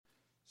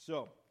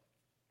So,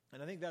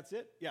 and I think that's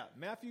it. Yeah,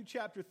 Matthew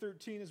chapter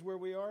 13 is where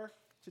we are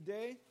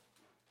today.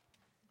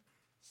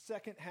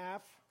 Second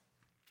half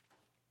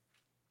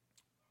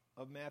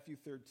of Matthew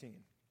 13.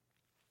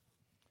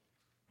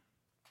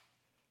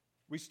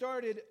 We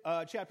started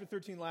chapter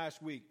 13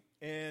 last week,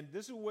 and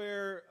this is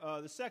where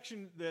the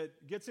section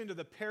that gets into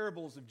the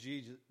parables of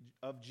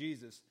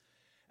Jesus.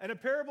 And a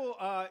parable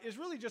is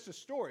really just a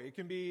story. It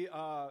can be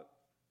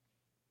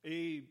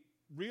a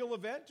real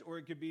event, or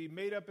it could be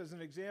made up as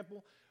an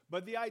example.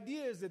 But the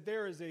idea is that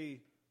there is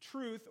a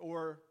truth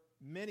or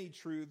many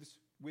truths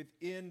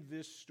within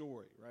this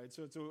story, right?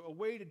 So it's a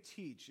way to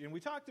teach. And we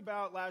talked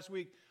about last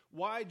week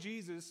why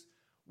Jesus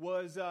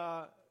was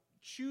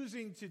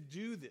choosing to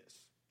do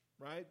this,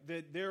 right?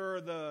 That there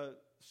are the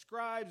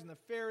scribes and the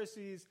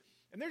Pharisees,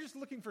 and they're just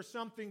looking for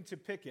something to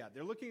pick at.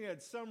 They're looking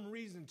at some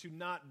reason to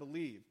not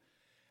believe.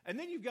 And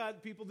then you've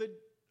got people that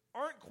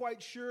aren't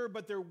quite sure,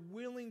 but they're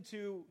willing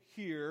to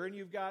hear, and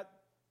you've got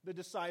the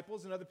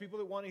disciples and other people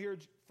that want to hear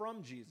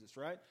from Jesus,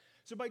 right?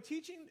 So by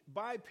teaching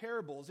by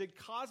parables, it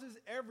causes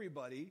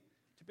everybody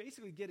to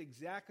basically get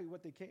exactly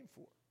what they came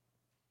for.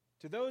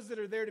 To those that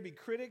are there to be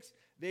critics,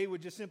 they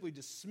would just simply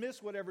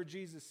dismiss whatever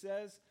Jesus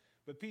says,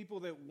 but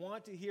people that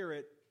want to hear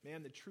it,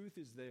 man, the truth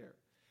is there.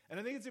 And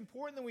I think it's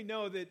important that we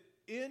know that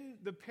in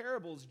the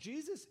parables,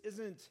 Jesus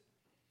isn't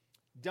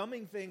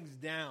dumbing things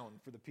down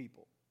for the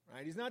people,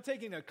 right? He's not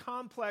taking a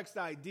complex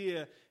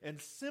idea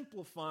and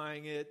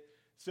simplifying it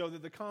so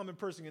that the common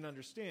person can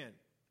understand.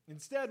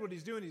 Instead, what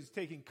he's doing is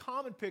taking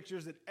common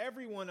pictures that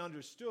everyone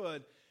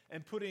understood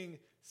and putting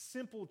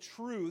simple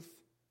truth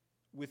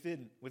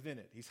within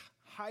it. He's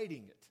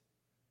hiding it.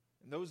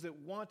 And those that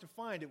want to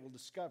find it will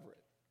discover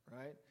it,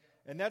 right?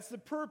 And that's the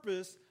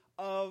purpose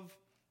of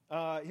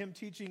him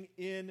teaching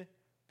in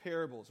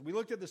parables. We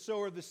looked at the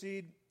sower of the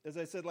seed, as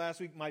I said last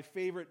week, my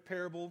favorite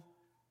parable,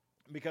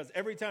 because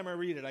every time I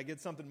read it, I get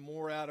something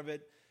more out of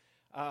it.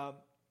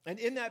 And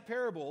in that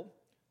parable,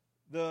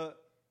 the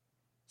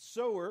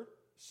sower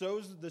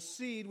sows the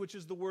seed, which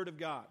is the Word of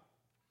God.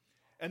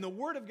 And the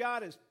Word of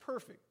God is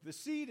perfect. The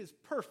seed is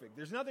perfect.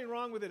 There's nothing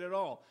wrong with it at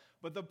all.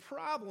 But the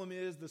problem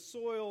is the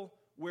soil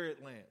where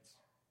it lands.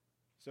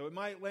 So it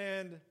might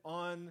land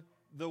on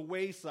the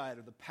wayside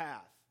of the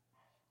path,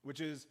 which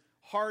is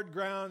hard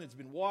ground, it's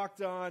been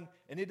walked on,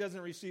 and it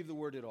doesn't receive the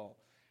Word at all.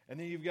 And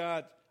then you've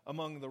got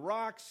among the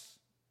rocks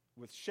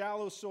with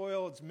shallow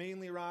soil, it's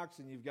mainly rocks,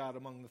 and you've got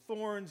among the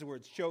thorns where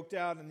it's choked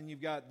out, and then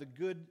you've got the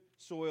good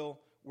soil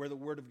where the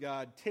Word of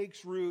God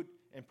takes root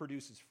and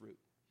produces fruit.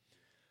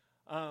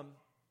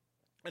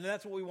 And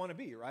that's what we want to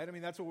be, right? I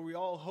mean, that's what we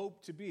all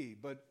hope to be.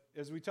 But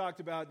as we talked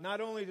about, not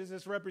only does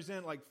this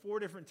represent like 4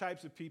 different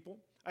types of people.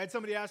 I had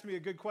somebody ask me a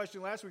good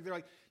question last week. They're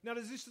like, now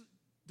does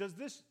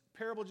this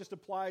parable just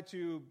apply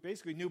to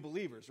basically new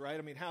believers, right?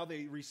 I mean, how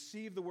they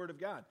receive the Word of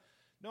God.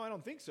 No, I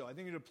don't think so. I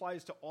think it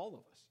applies to all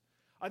of us.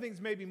 I think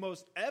it's maybe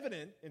most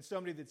evident in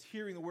somebody that's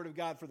hearing the Word of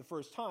God for the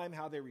first time,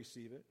 how they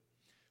receive it.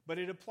 But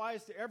it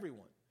applies to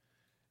everyone.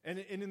 And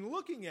in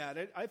looking at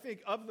it, I think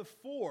of the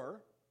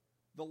 4,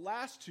 the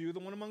last 2, the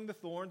one among the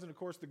thorns and, of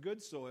course, the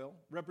good soil,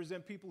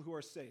 represent people who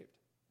are saved.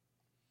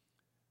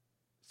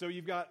 So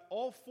you've got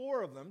all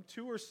 4 of them.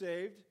 2 are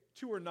saved,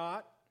 2 are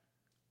not,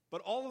 but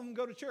all of them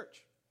go to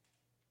church.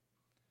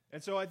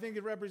 And so I think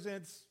it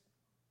represents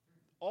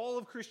all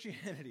of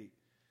Christianity,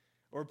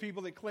 or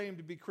people that claim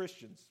to be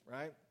Christians,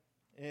 right?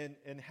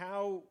 And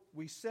how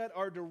we set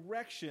our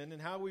direction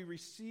and how we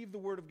receive the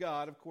Word of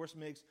God, of course,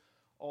 makes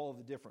all of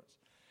the difference.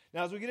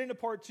 Now, as we get into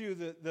part 2,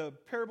 the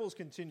parables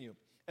continue.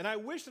 And I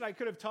wish that I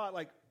could have taught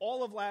like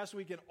all of last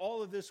week and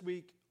all of this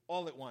week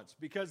all at once,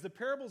 because the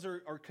parables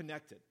are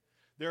connected.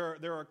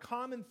 There are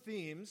common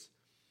themes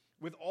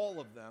with all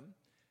of them.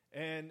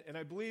 And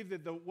I believe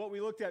that what we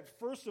looked at,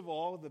 first of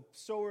all, the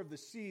sower of the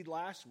seed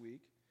last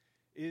week,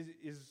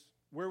 is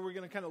where we're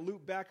going to kind of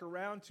loop back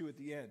around to at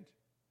the end.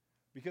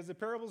 Because the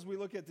parables we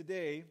look at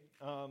today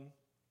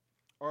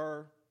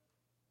are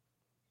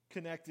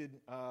connected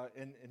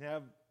and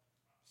have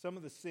some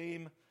of the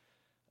same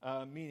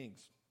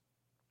meanings.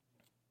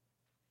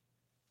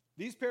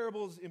 These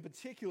parables in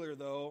particular,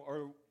 though,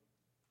 are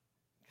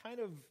kind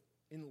of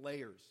in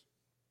layers.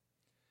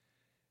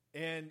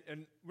 And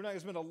we're not going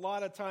to spend a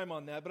lot of time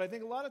on that, but I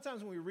think a lot of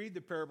times when we read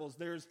the parables,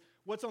 there's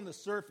what's on the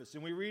surface,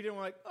 and we read it and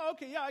we're like, oh,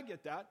 okay, yeah, I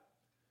get that.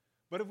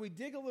 But if we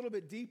dig a little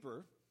bit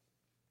deeper,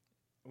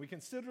 and we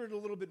consider it a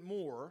little bit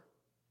more,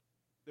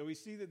 then we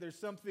see that there's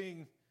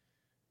something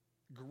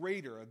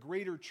greater, a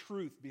greater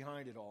truth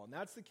behind it all. And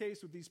that's the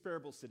case with these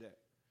parables today.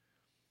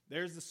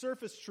 There's the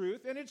surface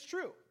truth, and it's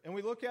true. And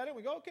we look at it and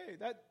we go, okay,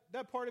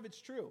 that part of it's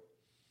true.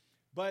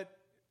 But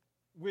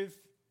with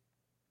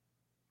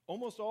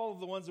almost all of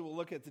the ones that we'll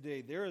look at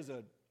today, there is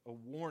a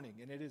warning,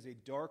 and it is a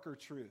darker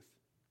truth.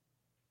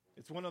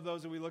 It's one of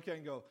those that we look at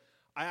and go,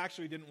 I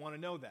actually didn't want to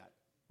know that,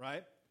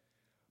 right?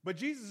 But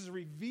Jesus is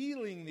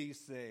revealing these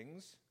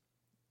things,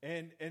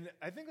 and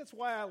I think that's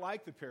why I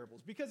like the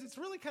parables, because it's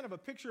really kind of a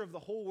picture of the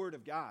whole Word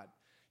of God.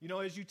 You know,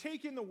 as you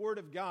take in the Word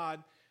of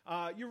God,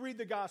 you read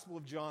the Gospel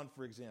of John,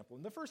 for example.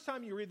 And the first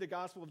time you read the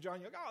Gospel of John,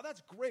 you're like, oh,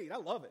 that's great, I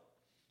love it.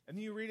 And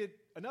then you read it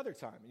another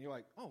time, and you're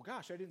like, oh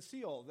gosh, I didn't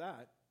see all of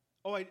that.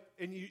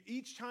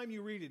 Each time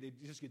you read it,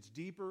 it just gets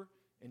deeper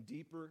and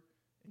deeper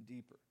and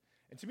deeper.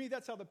 And to me,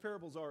 that's how the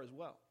parables are as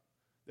well.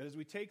 That as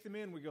we take them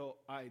in, we go,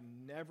 I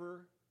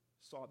never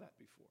saw that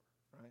before,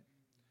 right?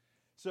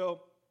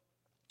 So,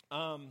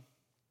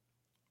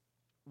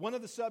 one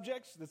of the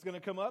subjects that's going to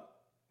come up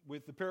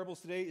with the parables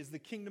today is the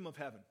kingdom of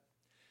heaven.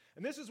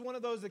 And this is one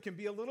of those that can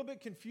be a little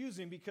bit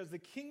confusing because the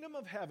kingdom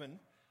of heaven,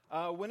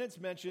 when it's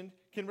mentioned,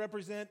 can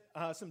represent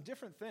some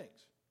different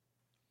things.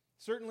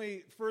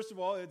 Certainly, first of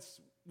all,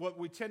 it's what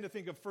we tend to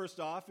think of first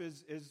off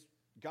is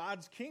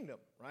God's kingdom,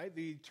 right?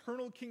 The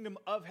eternal kingdom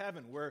of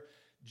heaven where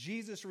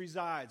Jesus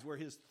resides, where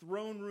his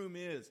throne room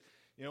is.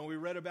 You know, we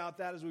read about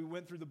that as we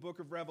went through the book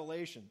of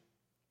Revelation.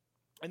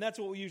 And that's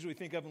what we usually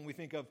think of when we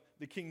think of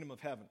the kingdom of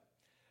heaven.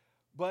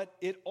 But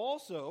it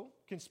also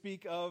can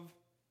speak of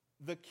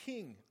the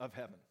King of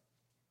heaven,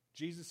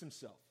 Jesus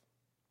himself.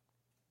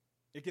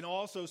 It can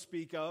also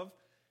speak of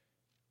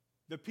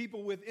the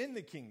people within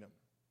the kingdom,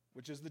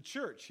 which is the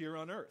church here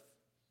on earth.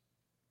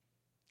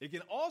 It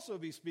can also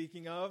be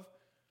speaking of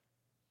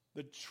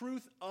the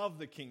truth of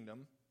the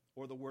kingdom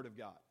or the Word of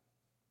God,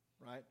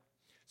 right?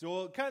 So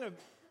we'll kind of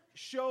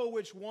show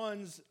which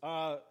ones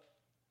the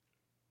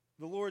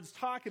Lord's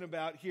talking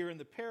about here in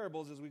the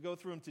parables as we go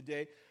through them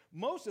today.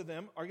 Most of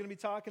them are going to be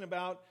talking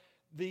about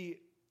the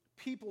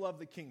people of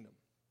the kingdom,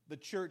 the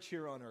church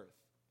here on earth.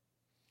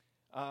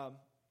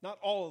 Not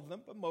all of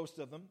them, but most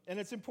of them. And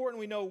it's important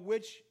we know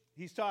which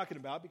he's talking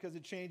about because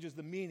it changes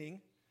the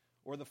meaning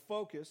or the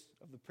focus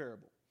of the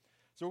parable.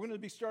 So we're going to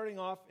be starting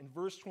off in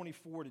verse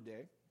 24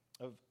 today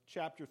of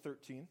chapter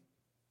 13.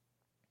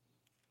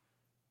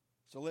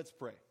 So let's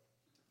pray.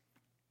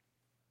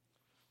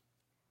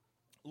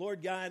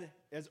 Lord God,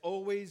 as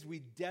always, we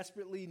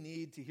desperately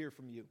need to hear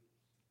from you.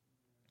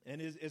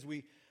 And as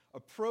we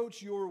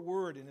approach your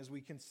word and as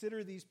we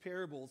consider these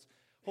parables,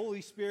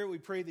 Holy Spirit, we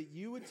pray that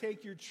you would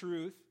take your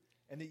truth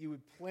and that you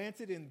would plant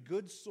it in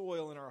good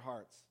soil in our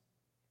hearts,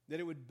 that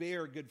it would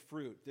bear good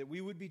fruit, that we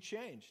would be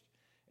changed,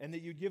 and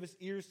that you'd give us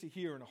ears to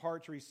hear and a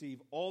heart to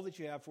receive all that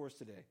you have for us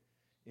today.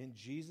 In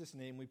Jesus'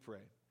 name we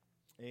pray.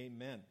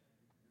 Amen.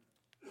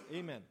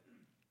 Amen.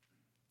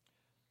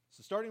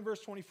 So starting in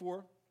verse 24,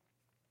 it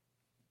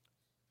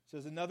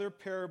says, another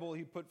parable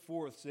he put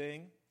forth,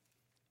 saying,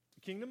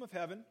 the kingdom of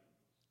heaven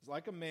is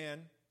like a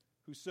man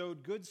who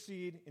sowed good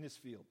seed in his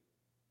field.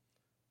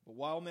 But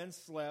while men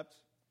slept,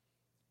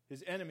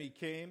 his enemy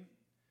came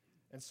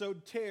and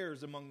sowed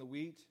tares among the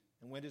wheat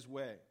and went his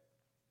way.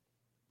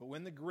 But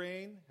when the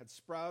grain had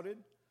sprouted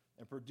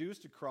and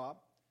produced a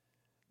crop,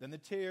 then the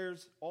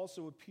tares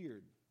also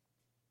appeared.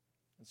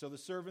 And so the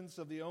servants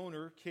of the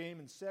owner came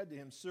and said to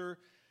him, Sir,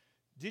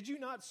 did you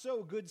not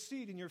sow good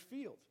seed in your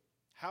field?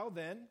 How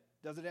then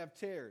does it have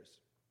tares?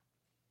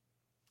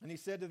 And he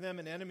said to them,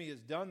 An enemy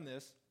has done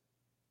this.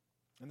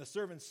 And the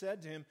servants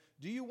said to him,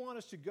 Do you want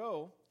us to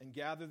go and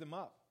gather them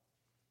up?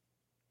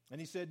 And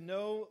he said,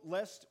 No,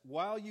 lest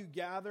while you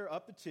gather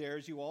up the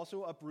tares, you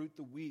also uproot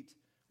the wheat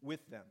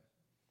with them.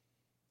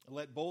 And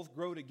let both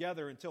grow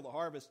together until the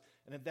harvest.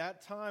 And at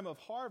that time of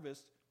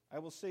harvest, I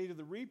will say to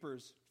the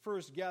reapers,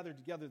 First gather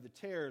together the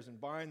tares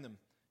and bind them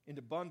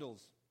into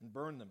bundles and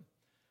burn them,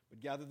 but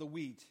gather the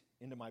wheat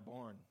into my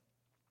barn.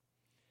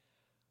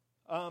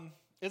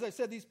 As I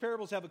said, these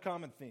parables have a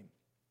common theme.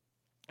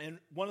 And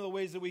one of the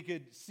ways that we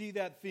could see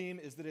that theme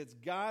is that it's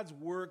God's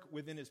work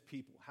within his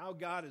people, how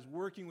God is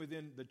working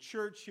within the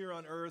church here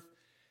on earth,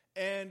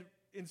 and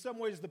in some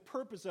ways the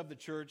purpose of the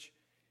church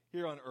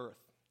here on earth.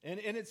 And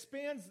it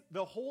spans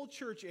the whole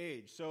church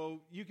age.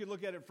 So you could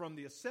look at it from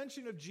the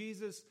ascension of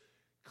Jesus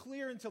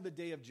clear until the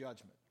day of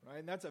judgment, right?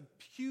 And that's a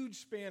huge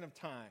span of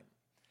time.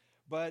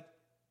 But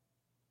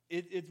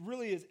it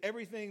really is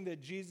everything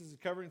that Jesus is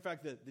covering. In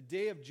fact, the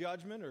day of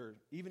judgment, or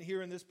even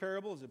here in this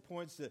parable, as it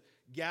points to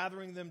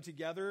gathering them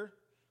together,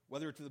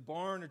 whether to the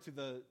barn or to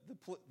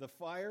the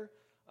fire,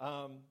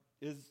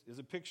 is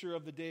a picture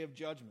of the day of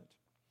judgment.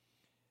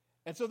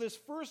 And so this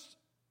first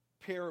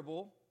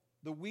parable,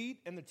 the wheat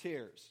and the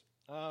tares,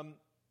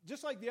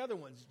 just like the other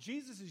ones,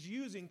 Jesus is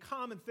using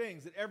common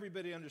things that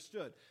everybody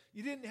understood.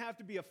 You didn't have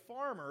to be a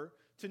farmer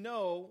to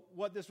know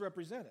what this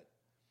represented.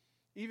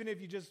 Even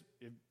if you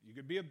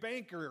could be a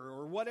banker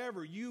or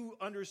whatever, you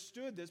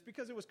understood this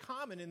because it was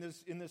common in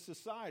this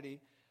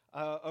society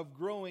of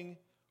growing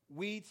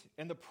wheat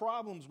and the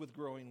problems with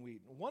growing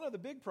wheat. One of the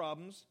big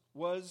problems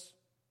was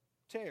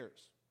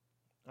tares.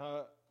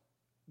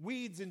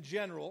 Weeds in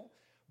general,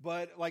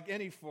 but like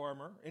any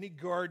farmer, any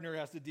gardener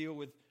has to deal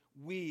with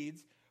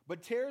weeds.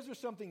 But tares are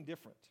something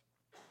different.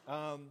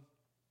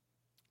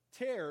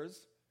 Tares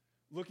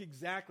look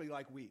exactly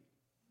like wheat.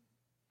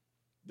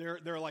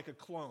 They're like a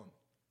clone.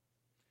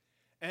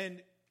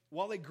 And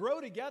while they grow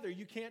together,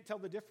 you can't tell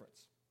the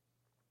difference.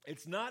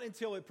 It's not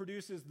until it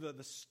produces the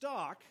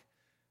stalk,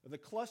 the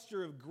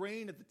cluster of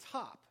grain at the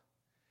top.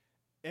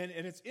 And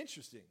it's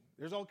interesting.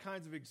 There's all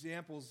kinds of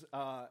examples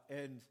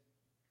and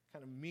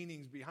kind of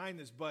meanings behind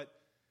this. But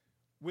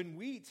when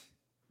wheat,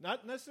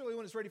 not necessarily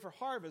when it's ready for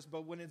harvest,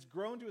 but when it's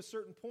grown to a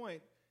certain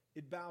point,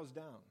 it bows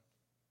down.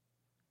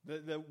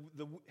 The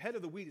head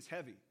of the wheat is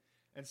heavy,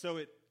 and so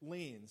it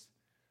leans,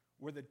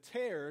 where the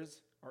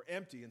tares are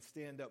empty and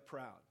stand up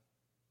proud.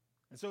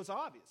 And so it's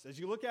obvious. As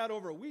you look out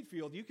over a wheat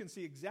field, you can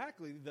see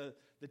exactly the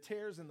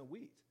tares in the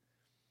wheat.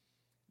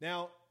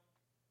 Now,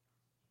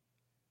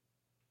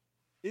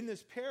 in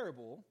this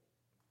parable,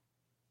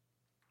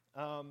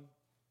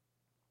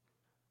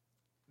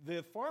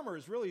 the farmer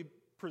is really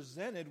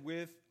presented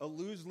with a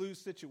lose-lose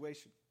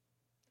situation.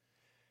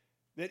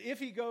 That if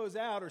he goes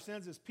out or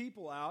sends his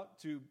people out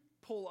to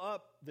pull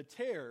up the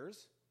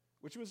tares,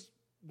 which was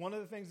one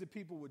of the things that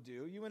people would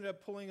do, you ended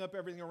up pulling up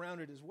everything around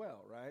it as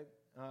well, right?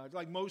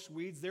 Like most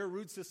weeds, their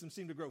root systems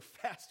seem to grow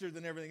faster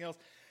than everything else.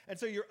 And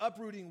so you're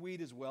uprooting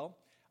wheat as well.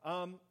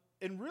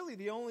 And really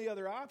the only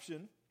other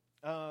option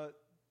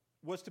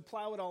was to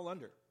plow it all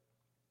under.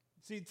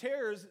 See,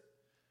 tares,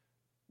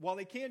 while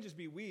they can just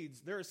be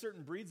weeds, there are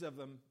certain breeds of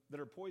them that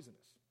are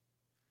poisonous.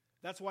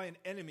 That's why an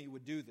enemy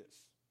would do this,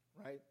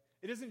 right?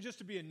 It isn't just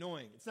to be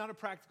annoying. It's not a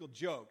practical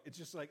joke. It's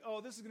just like,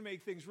 oh, this is going to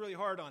make things really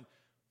hard on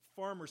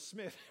Farmer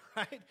Smith,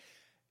 right?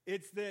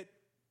 It's that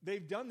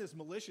they've done this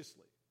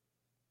maliciously,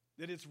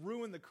 that it's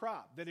ruined the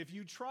crop, that if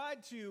you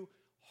tried to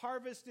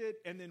harvest it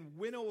and then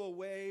winnow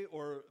away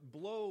or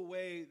blow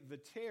away the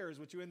tares,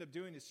 what you end up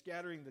doing is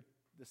scattering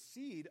the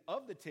seed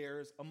of the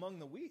tares among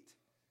the wheat.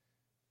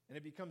 And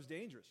it becomes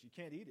dangerous. You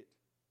can't eat it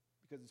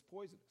because it's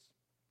poisonous,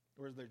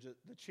 or there's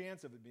the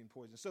chance of it being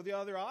poisonous. So the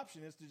other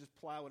option is to just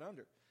plow it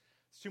under.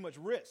 It's too much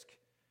risk.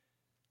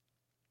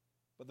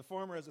 But the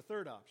farmer has a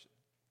third option.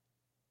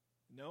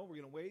 No,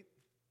 we're going to wait,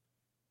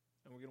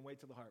 and we're going to wait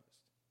till the harvest.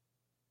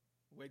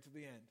 Wait till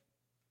the end.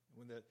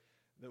 When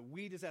the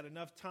wheat has had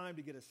enough time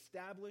to get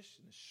established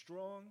and is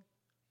strong,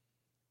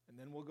 and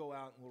then we'll go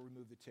out and we'll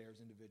remove the tares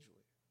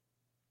individually.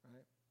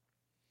 Right?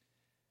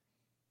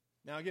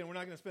 Now, again, we're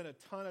not going to spend a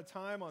ton of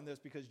time on this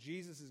because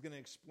Jesus is going to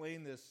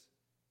explain this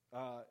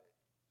a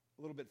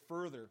little bit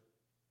further.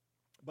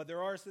 But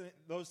there are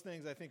those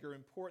things I think are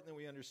important that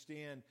we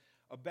understand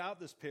about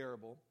this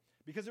parable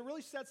because it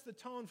really sets the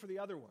tone for the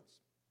other ones,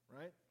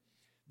 right?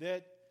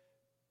 That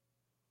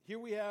here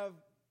we have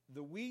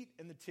the wheat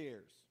and the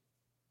tares,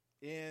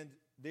 and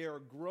they are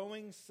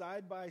growing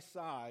side by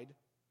side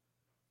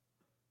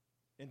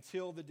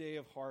until the day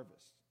of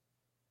harvest.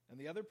 And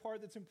the other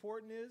part that's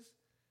important is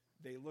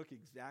they look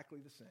exactly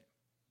the same.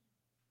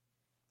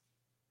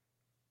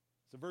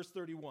 So verse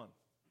 31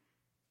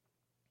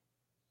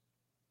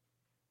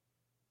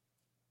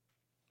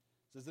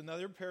 says,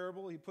 another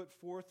parable he put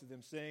forth to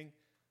them, saying,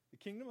 the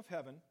kingdom of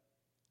heaven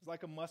is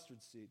like a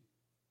mustard seed,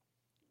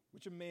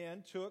 which a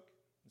man took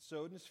and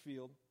sowed in his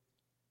field,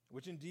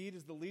 which indeed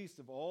is the least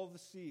of all the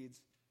seeds.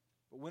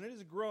 But when it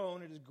is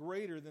grown, it is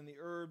greater than the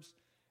herbs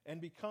and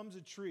becomes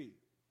a tree,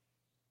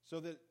 so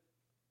that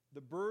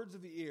the birds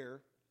of the air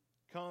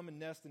come and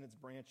nest in its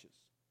branches.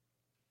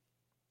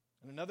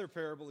 In another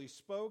parable he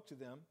spoke to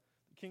them,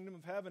 the kingdom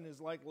of heaven is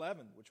like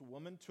leaven, which a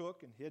woman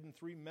took and hid in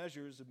 3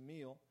 measures of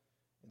meal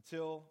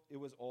until it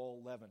was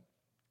all leavened.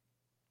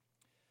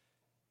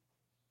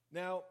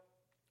 Now,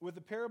 with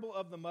the parable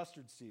of the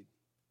mustard seed,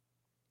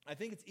 I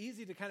think it's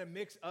easy to kind of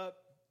mix up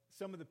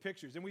some of the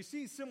pictures. And we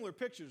see similar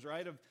pictures,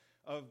 right,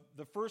 of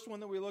the first one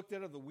that we looked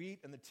at, of the wheat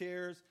and the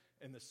tares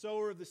and the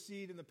sower of the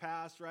seed in the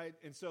past, right?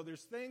 And so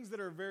there's things that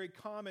are very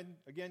common,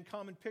 again,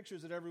 common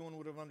pictures that everyone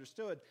would have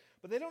understood,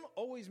 but they don't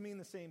always mean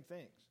the same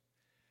things.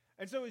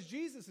 And so as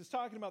Jesus is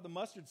talking about the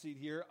mustard seed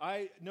here,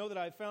 I know that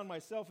I found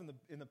myself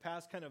in the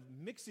past kind of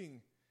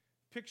mixing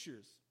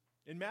pictures.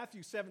 In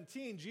Matthew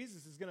 17,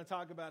 Jesus is going to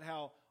talk about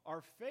how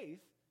our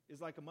faith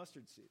is like a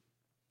mustard seed,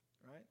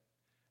 right?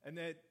 And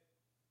that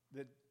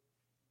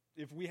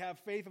if we have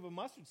faith of a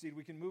mustard seed,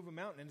 we can move a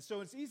mountain. And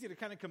so it's easy to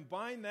kind of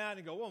combine that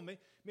and go, well,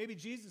 maybe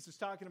Jesus is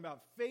talking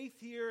about faith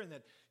here, and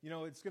that,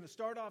 it's going to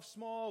start off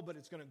small, but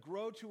it's going to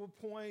grow to a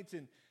point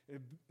and,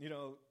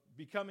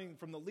 becoming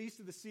from the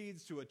least of the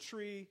seeds to a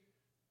tree,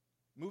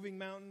 moving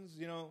mountains.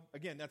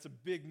 Again, that's a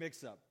big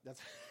mix-up.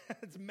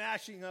 It's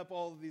mashing up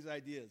all of these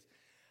ideas.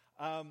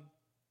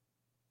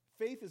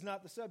 Faith is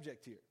not the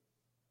subject here.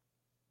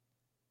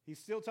 He's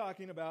still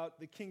talking about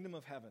the kingdom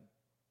of heaven.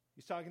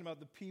 He's talking about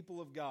the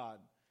people of God,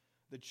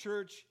 the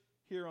church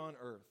here on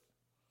earth.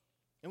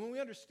 And when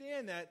we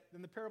understand that,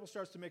 then the parable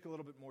starts to make a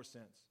little bit more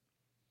sense.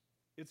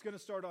 It's going to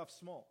start off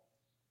small,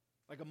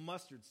 like a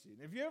mustard seed.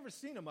 And if you've ever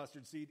seen a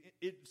mustard seed,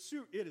 it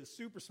is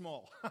super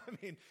small. I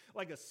mean,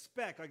 like a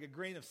speck, like a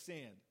grain of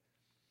sand.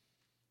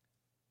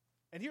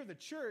 And here the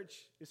church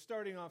is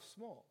starting off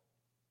small.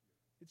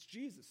 It's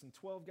Jesus and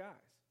 12 guys.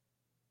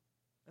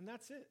 And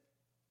that's it.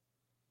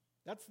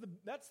 That's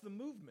the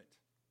movement.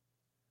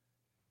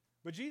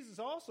 But Jesus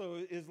also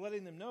is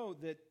letting them know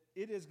that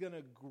it is going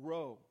to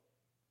grow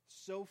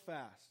so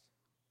fast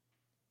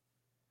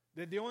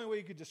that the only way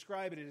you could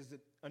describe it is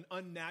an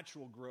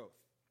unnatural growth.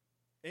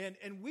 And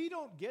we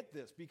don't get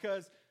this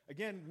because,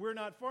 again, we're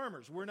not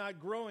farmers. We're not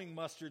growing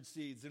mustard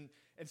seeds. And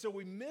so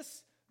we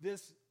miss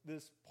this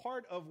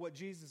part of what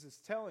Jesus is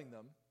telling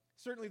them.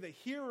 Certainly the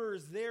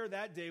hearers there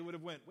that day would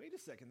have went, wait a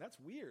second, that's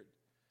weird.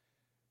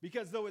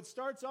 Because though it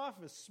starts off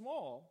as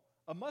small,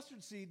 a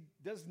mustard seed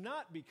does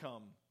not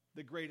become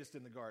the greatest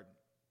in the garden.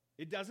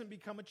 It doesn't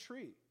become a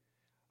tree.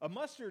 A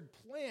mustard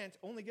plant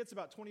only gets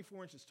about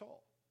 24 inches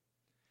tall.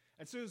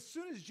 And so as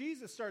soon as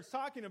Jesus starts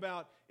talking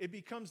about it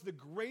becomes the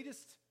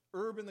greatest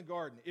herb in the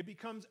garden, it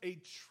becomes a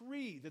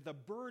tree that the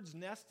birds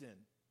nest in,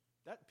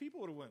 that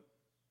people would have went,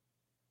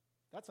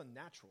 that's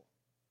unnatural.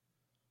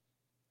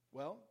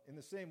 Well, in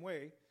the same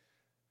way,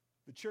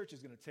 the church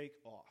is going to take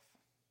off.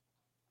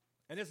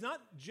 And it's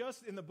not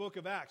just in the book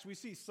of Acts. We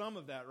see some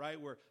of that, right,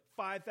 where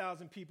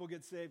 5,000 people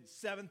get saved,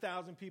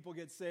 7,000 people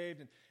get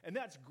saved, and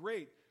that's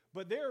great.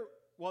 But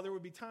while there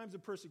would be times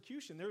of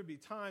persecution, there would be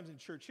times in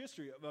church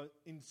history of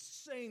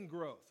insane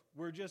growth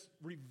where just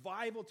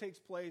revival takes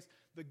place,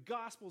 the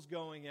gospel's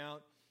going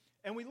out,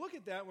 and we look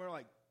at that and we're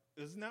like,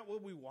 isn't that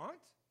what we want?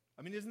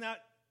 I mean,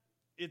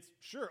 it's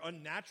sure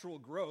unnatural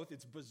growth,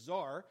 it's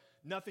bizarre,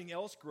 nothing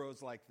else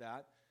grows like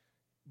that,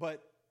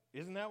 but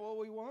isn't that what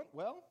we want?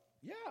 Well,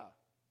 yeah,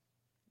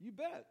 you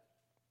bet.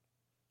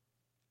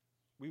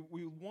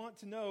 We want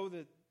to know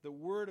that the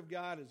word of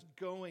God is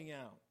going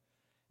out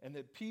and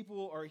that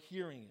people are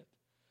hearing it.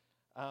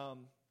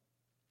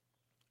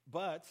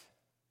 But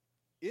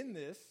in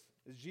this,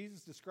 as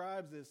Jesus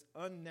describes this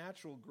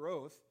unnatural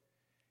growth,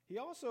 he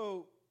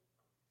also,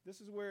 this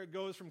is where it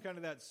goes from kind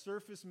of that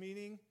surface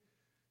meaning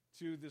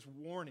to this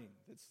warning.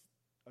 That's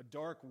a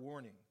dark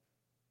warning.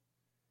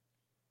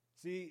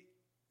 See,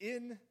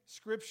 in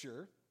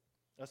Scripture,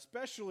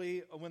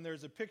 especially when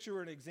there's a picture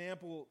or an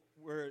example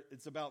where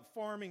it's about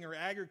farming or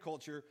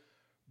agriculture,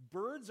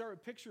 birds are a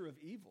picture of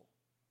evil.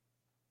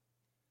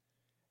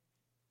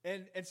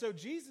 And so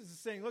Jesus is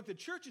saying, look, the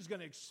church is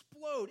going to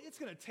explode. It's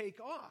going to take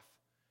off.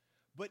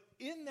 But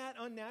in that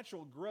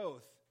unnatural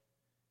growth,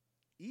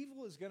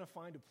 evil is going to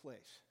find a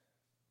place.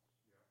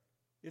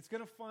 Yeah. It's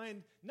going to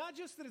find, not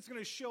just that it's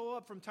going to show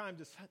up from time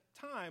to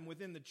time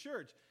within the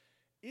church,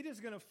 it is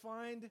going to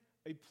find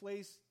a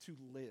place to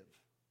live,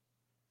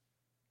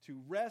 to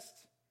rest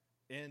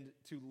and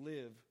to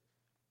live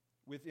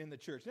within the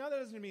church. Now, that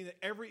doesn't mean that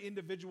every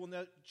individual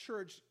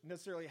church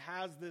necessarily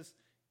has this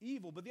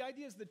evil, but the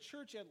idea is the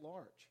church at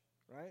large,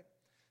 right?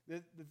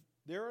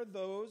 There are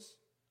those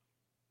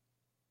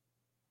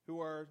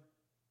who are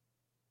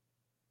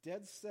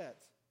dead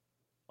set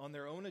on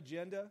their own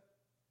agenda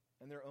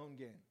and their own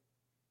gain.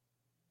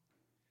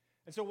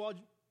 And so while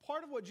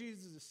part of what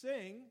Jesus is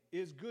saying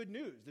is good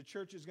news, the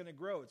church is going to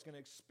grow, it's going to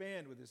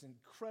expand with this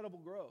incredible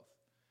growth,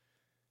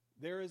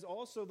 there is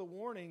also the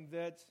warning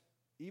that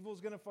evil is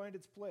going to find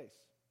its place.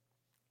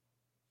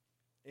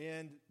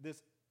 And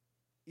this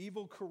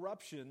evil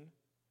corruption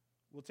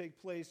will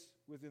take place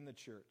within the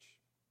church.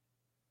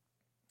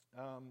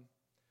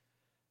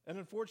 And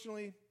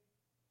unfortunately,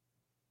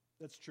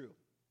 that's true.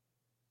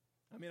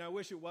 I mean, I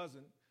wish it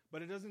wasn't,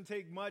 but it doesn't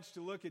take much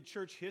to look at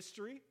church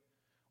history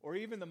or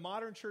even the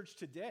modern church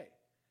today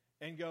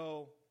and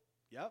go,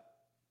 yep,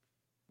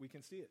 we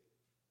can see it,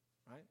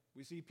 right?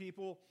 We see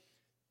people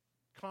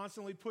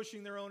constantly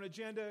pushing their own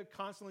agenda,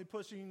 constantly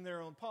pushing their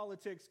own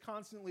politics,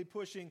 constantly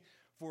pushing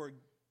for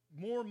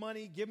more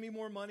money, give me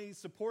more money,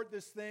 support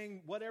this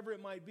thing, whatever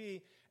it might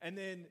be, and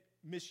then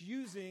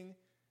misusing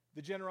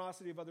the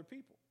generosity of other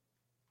people.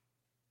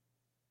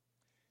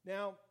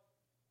 Now,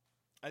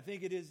 I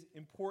think it is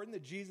important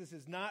that Jesus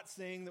is not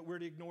saying that we're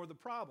to ignore the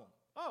problem.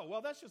 Oh,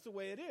 well, that's just the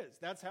way it is.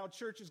 That's how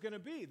church is going to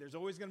be. There's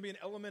always going to be an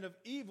element of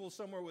evil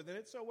somewhere within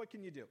it, so what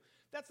can you do?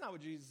 That's not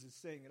what Jesus is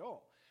saying at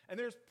all. And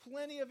there's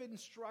plenty of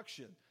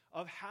instruction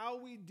of how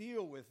we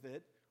deal with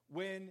it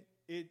when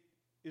it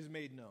is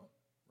made known,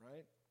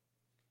 right?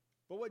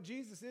 But what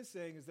Jesus is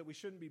saying is that we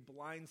shouldn't be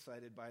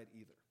blindsided by it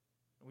either.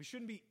 And we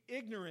shouldn't be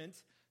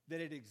ignorant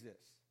that it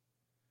exists.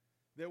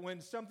 That when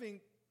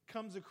something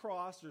comes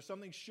across or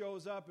something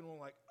shows up and we're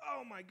like,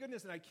 oh my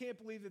goodness, and I can't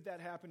believe that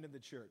happened in the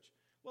church.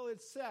 Well,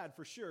 it's sad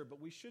for sure, but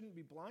we shouldn't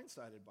be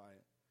blindsided by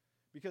it.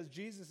 Because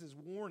Jesus is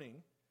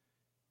warning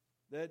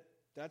that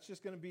that's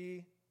just going to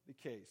be the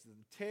case.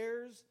 The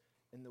tares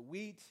and the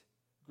wheat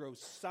grow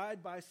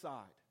side by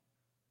side.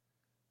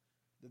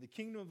 That the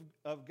kingdom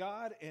of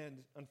God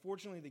and,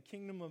 unfortunately, the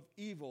kingdom of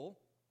evil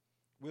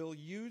will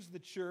use the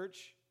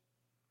church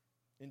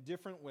in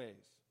different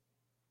ways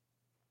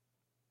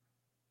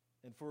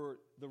and for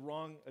the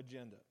wrong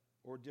agenda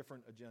or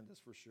different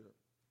agendas for sure.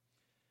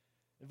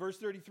 In verse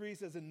 33 it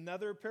says,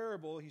 another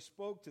parable he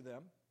spoke to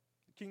them,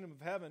 the kingdom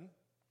of heaven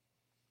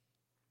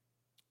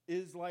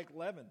is like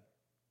leaven,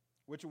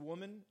 which a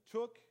woman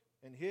took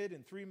and hid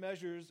in 3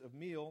 measures of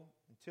meal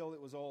until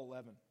it was all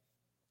leavened.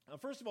 Now,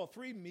 first of all,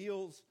 3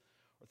 meals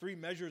or 3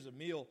 measures of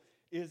meal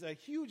is a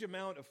huge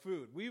amount of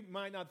food. We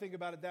might not think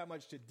about it that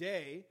much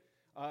today.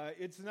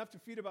 It's enough to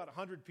feed about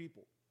 100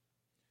 people.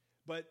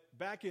 But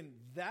back in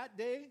that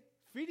day,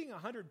 feeding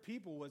 100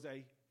 people was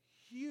a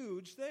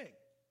huge thing,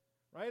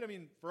 right? I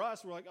mean, for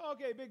us, we're like, oh,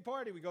 okay, big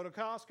party. We go to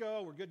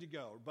Costco, we're good to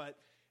go. But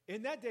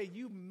in that day,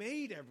 you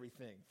made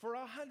everything for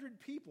 100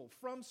 people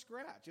from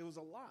scratch. It was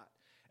a lot.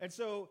 And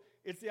so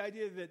it's the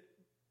idea that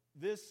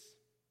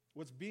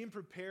what's being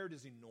prepared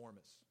is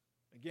enormous.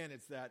 Again,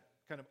 it's that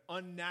kind of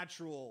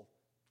unnatural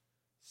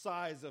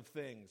size of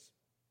things.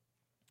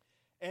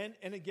 And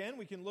again,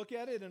 we can look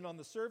at it, and on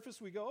the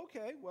surface we go,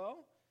 okay,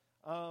 well,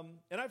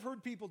 and I've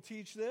heard people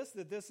teach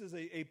that this is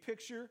a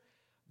picture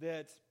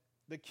that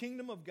the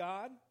kingdom of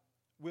God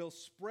will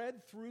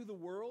spread through the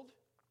world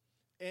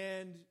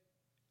and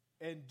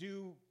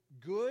do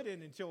good,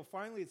 and until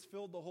finally it's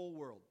filled the whole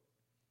world.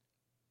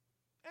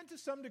 And to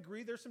some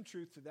degree, there's some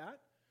truth to that,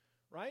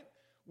 right?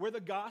 Where the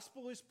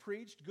gospel is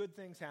preached, good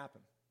things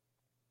happen.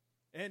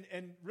 And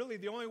really,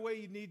 the only way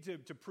you need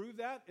to prove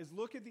that is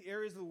look at the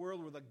areas of the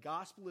world where the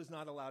gospel is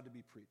not allowed to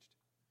be preached.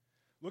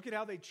 Look at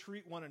how they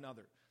treat one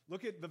another.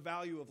 Look at the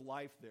value of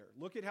life there.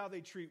 Look at how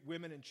they treat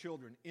women and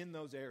children in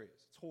those areas.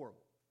 It's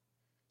horrible.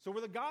 So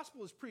where the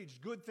gospel is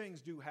preached, good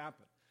things do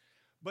happen.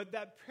 But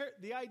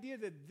the idea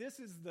that this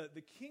is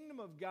the kingdom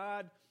of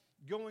God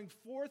going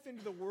forth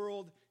into the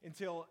world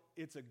until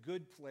it's a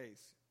good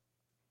place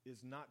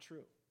is not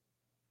true.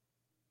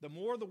 The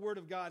more the word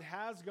of God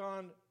has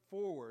gone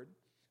forward,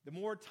 the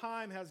more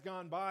time has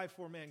gone by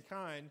for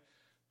mankind,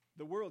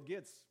 the world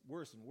gets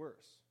worse and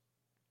worse.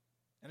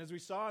 And as we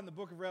saw in the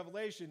book of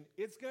Revelation,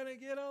 it's going to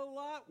get a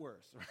lot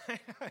worse,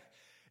 right?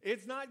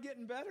 It's not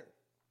getting better.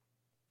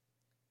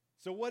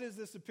 So what is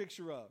this a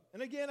picture of?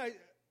 And again,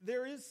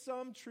 there is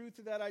some truth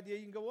to that idea.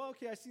 You can go, well,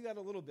 okay, I see that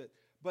a little bit.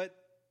 But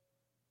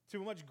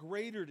to a much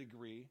greater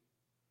degree,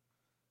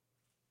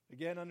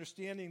 again,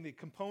 understanding the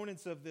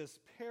components of this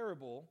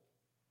parable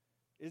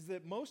is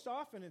that most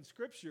often in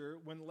Scripture,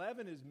 when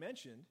leaven is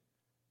mentioned,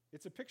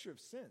 it's a picture of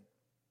sin.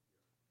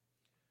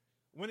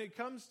 When it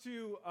comes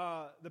to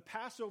the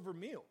Passover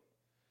meal,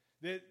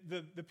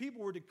 the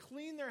people were to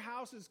clean their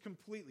houses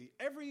completely.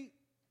 Every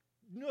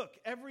nook,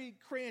 every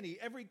cranny,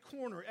 every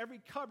corner,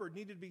 every cupboard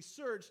needed to be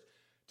searched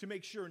to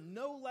make sure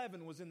no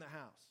leaven was in the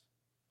house.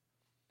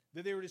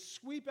 That they were to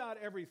sweep out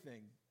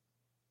everything.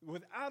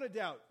 Without a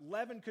doubt,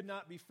 leaven could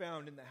not be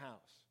found in the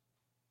house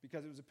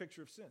because it was a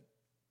picture of sin.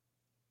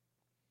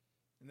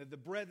 And that the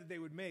bread that they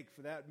would make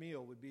for that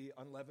meal would be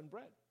unleavened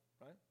bread,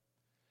 right?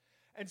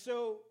 And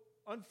so,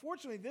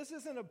 unfortunately, this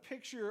isn't a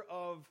picture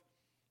of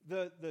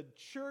the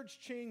church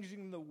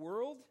changing the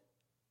world.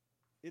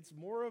 It's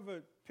more of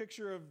a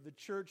picture of the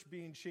church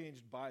being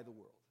changed by the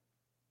world.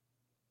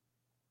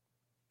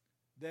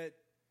 That,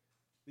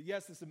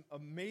 yes, this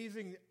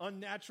amazing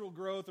unnatural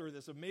growth or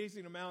this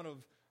amazing amount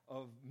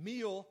of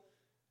meal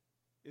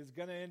is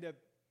going to end up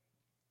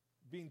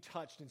being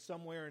touched in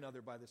some way or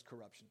another by this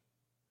corruption.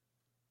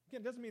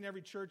 Again, it doesn't mean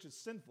every church is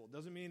sinful. It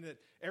doesn't mean that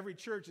every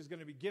church is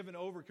going to be given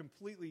over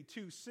completely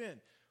to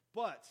sin.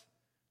 But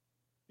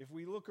if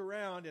we look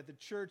around at the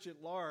church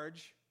at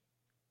large,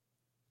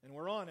 and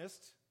we're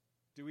honest,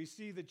 do we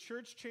see the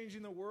church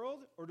changing the world,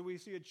 or do we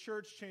see a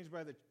church changed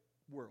by the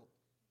world?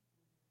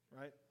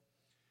 Right?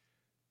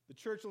 The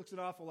church looks an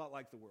awful lot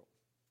like the world,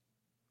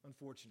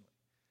 unfortunately.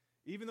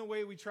 Even the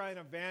way we try and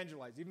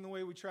evangelize, even the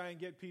way we try and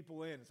get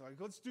people in. It's like,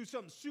 let's do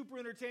something super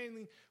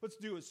entertaining. Let's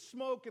do a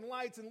smoke and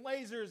lights and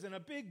lasers and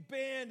a big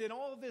band and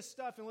all of this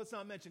stuff, and let's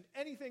not mention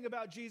anything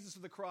about Jesus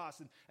or the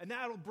cross, and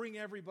that'll bring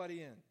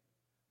everybody in.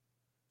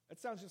 That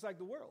sounds just like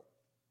the world.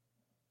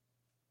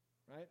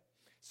 Right?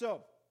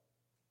 So,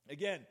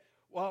 again,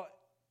 well,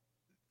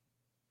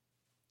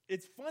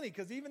 it's funny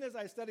because even as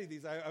I studied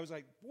these, I was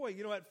like, boy,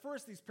 at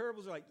first these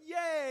parables are like,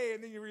 yay,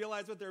 and then you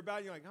realize what they're about,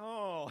 and you're like,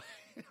 oh.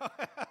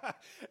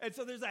 And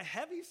so there's a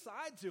heavy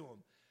side to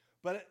them.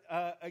 But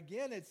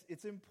again,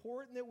 it's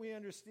important that we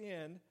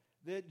understand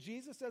that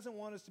Jesus doesn't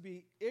want us to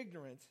be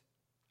ignorant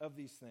of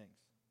these things.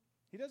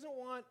 He doesn't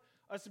want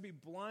us to be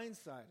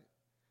blindsided.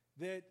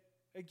 That,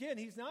 again,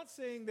 he's not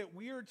saying that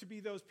we are to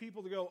be those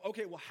people to go,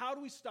 okay, well, how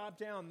do we stop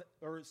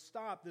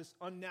this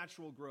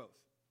unnatural growth?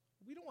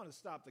 We don't want to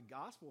stop the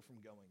gospel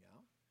from going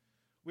out.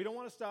 We don't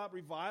want to stop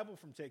revival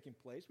from taking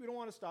place. We don't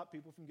want to stop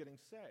people from getting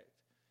saved.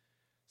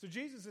 So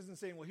Jesus isn't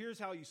saying, well, here's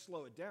how you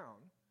slow it down.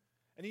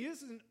 And he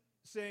isn't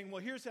saying,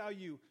 well, here's how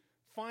you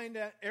find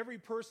out every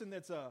person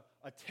that's a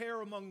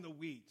tare among the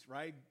wheat,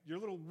 right? Your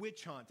little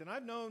witch hunt. And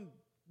I've known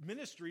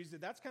ministries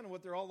that's kind of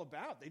what they're all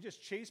about. They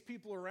just chase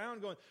people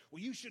around going,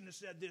 well, you shouldn't have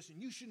said this and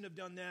you shouldn't have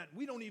done that.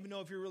 We don't even know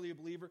if you're really a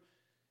believer.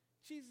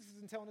 Jesus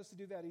isn't telling us to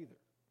do that either.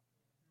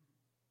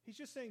 He's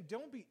just saying,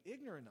 don't be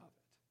ignorant of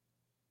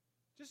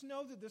it. Just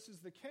know that this is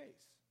the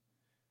case.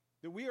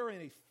 That we are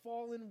in a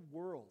fallen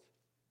world.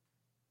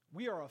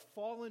 We are a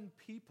fallen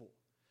people.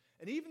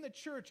 And even the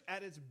church,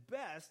 at its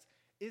best,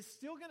 is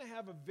still going to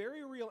have a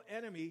very real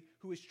enemy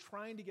who is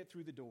trying to get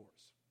through the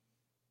doors.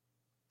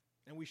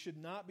 And we should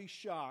not be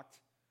shocked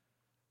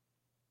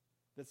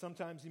that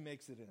sometimes he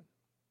makes it in.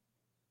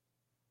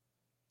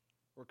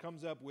 Or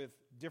comes up with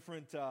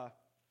different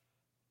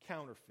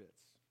counterfeits.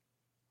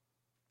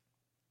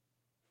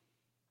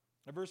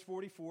 Now, verse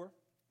 44. It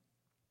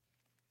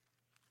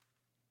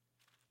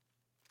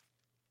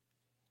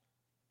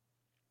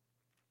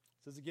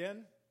says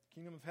again, the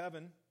kingdom of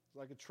heaven is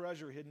like a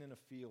treasure hidden in a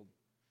field,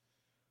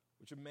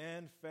 which a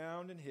man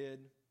found and hid,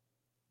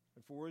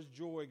 and for his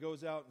joy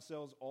goes out and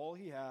sells all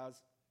he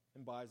has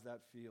and buys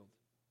that field.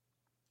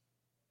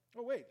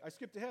 Oh, wait, I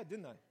skipped ahead,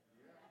 didn't I?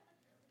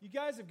 You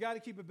guys have got to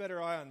keep a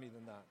better eye on me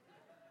than that.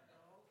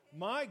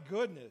 My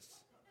goodness.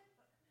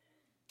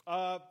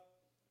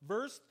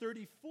 Verse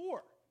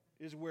 34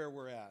 is where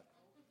we're at.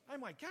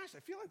 I'm like, gosh, I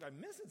feel like I'm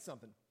missing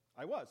something.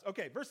 I was.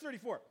 Okay, verse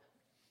 34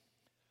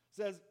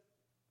 says,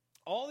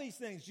 all these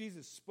things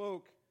Jesus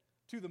spoke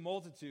to the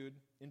multitude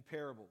in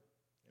parable.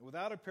 And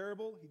without a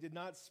parable, he did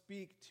not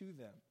speak to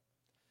them,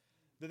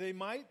 that it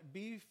might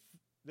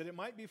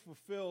be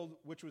fulfilled,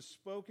 which was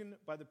spoken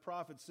by the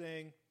prophet,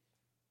 saying,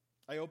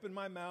 I open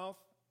my mouth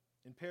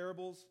in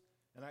parables,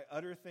 and I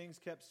utter things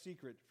kept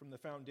secret from the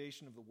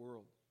foundation of the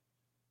world.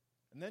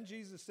 And then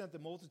Jesus sent the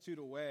multitude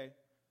away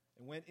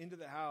and went into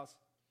the house,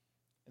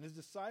 and his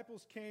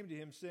disciples came to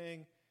him,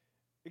 saying,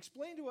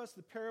 explain to us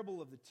the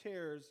parable of the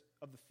tares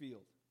of the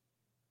field.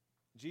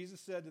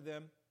 Jesus said to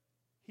them,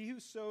 he who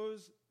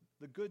sows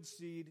the good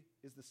seed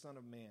is the Son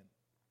of Man,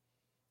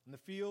 and the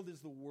field is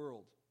the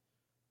world.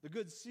 The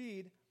good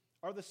seed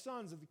are the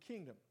sons of the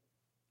kingdom,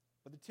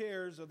 but the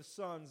tares are the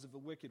sons of the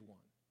wicked one.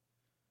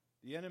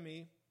 The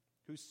enemy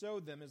who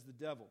sowed them is the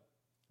devil,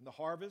 and the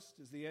harvest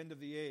is the end of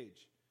the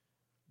age.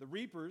 The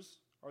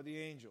reapers are the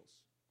angels.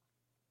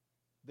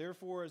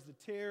 Therefore, as the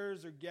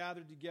tares are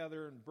gathered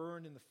together and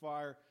burned in the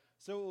fire,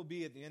 so it will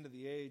be at the end of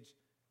the age.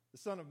 The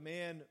Son of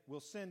Man will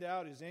send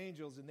out his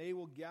angels, and they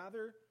will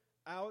gather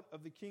out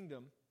of his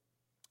kingdom,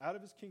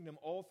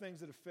 all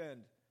things that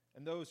offend,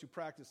 and those who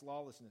practice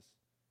lawlessness,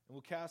 and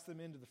will cast them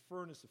into the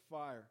furnace of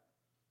fire.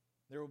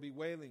 There will be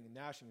wailing and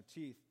gnashing of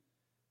teeth.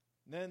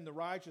 And then the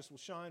righteous will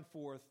shine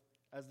forth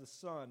as the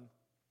sun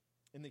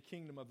in the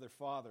kingdom of their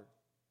Father.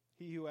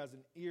 He who has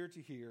an ear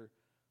to hear,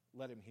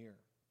 let him hear.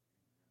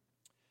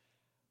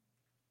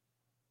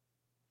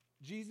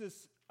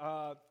 Jesus,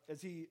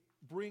 as he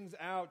brings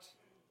out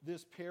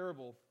this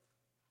parable,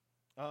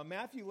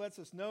 Matthew lets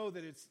us know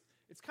that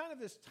it's kind of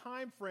this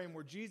time frame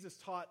where Jesus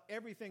taught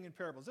everything in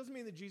parables. Doesn't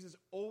mean that Jesus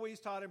always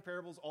taught in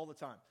parables all the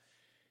time.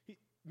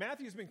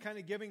 Matthew's been kind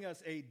of giving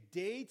us a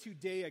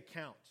day-to-day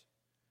account.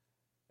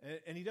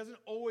 And he doesn't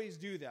always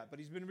do that, but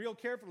he's been real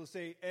careful to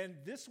say, and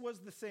this was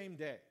the same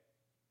day.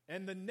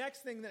 And the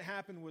next thing that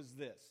happened was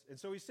this. And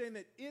so he's saying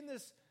that in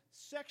this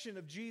section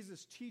of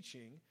Jesus'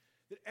 teaching,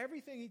 that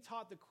everything he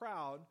taught the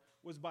crowd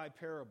was by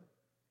parable.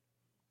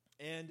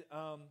 And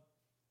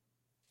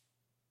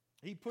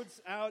he puts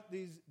out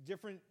these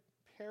different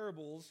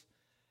parables,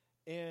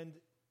 and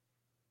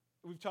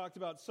we've talked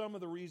about some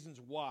of the reasons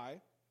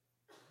why.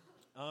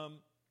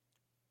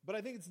 But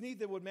I think it's neat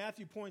that what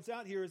Matthew points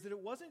out here is that it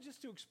wasn't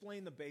just to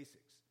explain the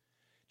basics.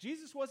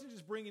 Jesus wasn't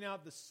just bringing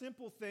out the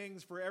simple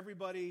things for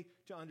everybody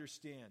to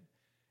understand.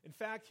 In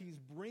fact, he's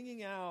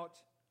bringing out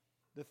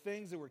the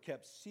things that were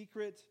kept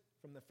secret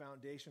from the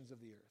foundations of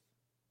the earth.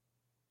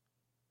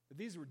 But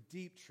these were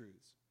deep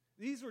truths.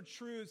 These were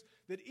truths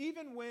that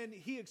even when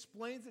he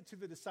explains it to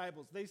the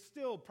disciples, they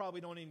still probably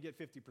don't even get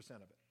 50%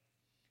 of it.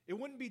 It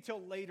wouldn't be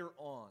till later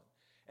on.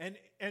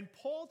 And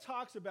Paul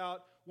talks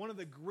about one of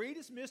the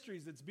greatest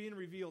mysteries that's being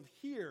revealed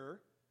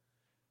here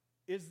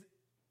is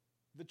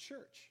the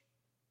church.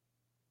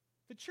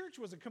 The church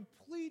was a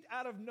complete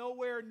out of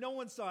nowhere. No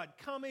one saw it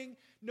coming.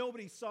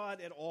 Nobody saw it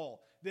at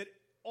all. That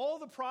all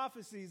the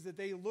prophecies that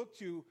they looked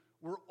to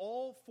were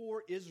all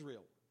for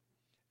Israel.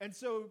 And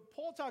so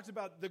Paul talks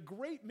about the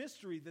great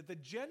mystery that the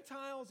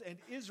Gentiles and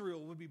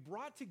Israel would be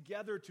brought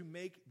together to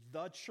make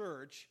the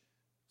church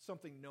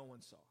something no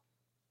one saw.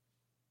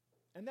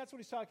 And that's what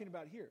he's talking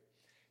about here.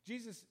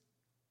 Jesus,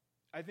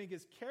 I think,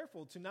 is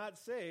careful to not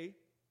say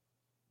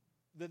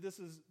that this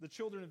is the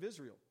children of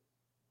Israel,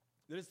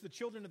 that it's the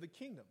children of the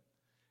kingdom.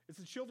 It's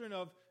the children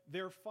of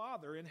their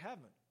Father in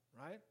heaven,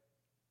 right?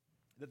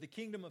 That the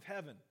kingdom of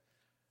heaven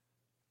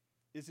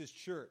is his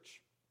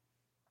church.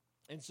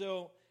 And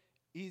so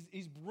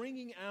he's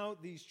bringing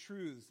out these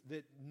truths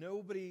that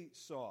nobody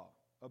saw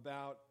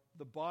about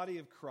the body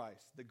of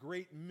Christ, the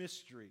great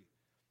mystery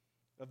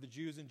of the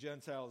Jews and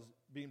Gentiles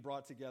being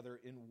brought together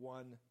in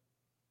one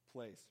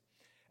place.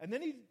 And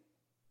then he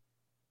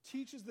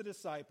teaches the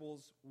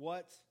disciples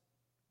what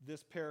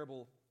this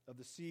parable of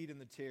the seed and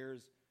the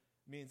tares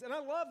means. And I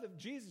love that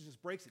Jesus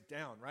just breaks it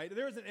down, right?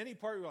 There isn't any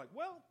part where you're like,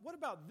 well, what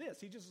about this?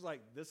 He just is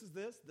like, this is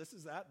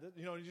that.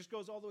 And he just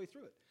goes all the way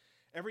through it.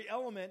 Every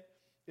element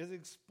is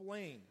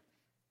explained.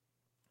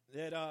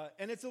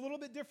 And it's a little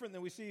bit different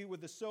than we see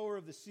with the sower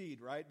of the seed,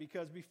 right?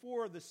 Because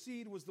before, the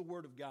seed was the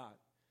word of God.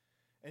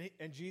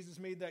 And Jesus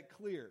made that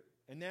clear.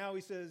 And now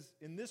he says,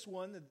 in this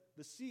one,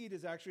 the seed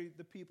is actually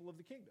the people of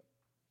the kingdom.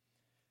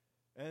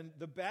 And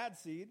the bad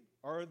seed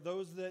are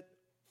those that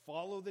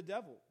follow the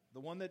devil.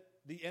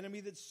 The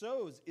enemy that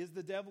sows is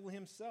the devil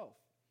himself.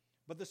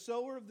 But the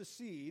sower of the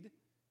seed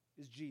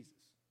is Jesus,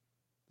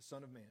 the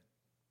Son of Man.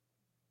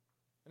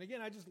 And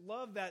again, I just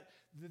love that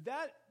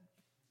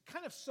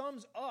kind of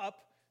sums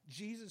up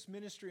Jesus'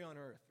 ministry on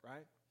earth,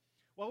 right?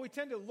 While we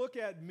tend to look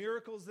at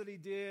miracles that he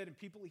did and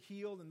people he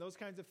healed and those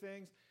kinds of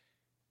things,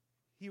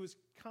 he was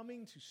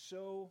coming to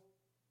sow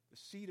the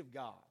seed of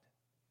God,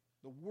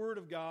 the word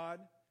of God,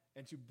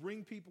 and to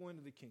bring people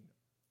into the kingdom.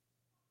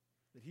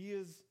 That he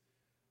is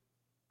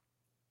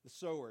the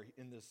sower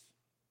in this.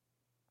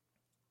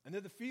 And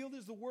that the field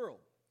is the world.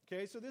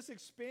 Okay, so this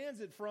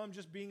expands it from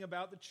just being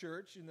about the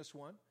church in this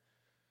one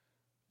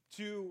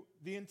to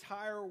the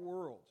entire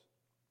world.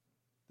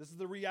 This is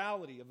the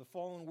reality of the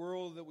fallen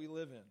world that we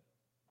live in.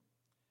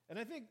 And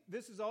I think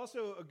this is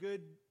also a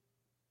good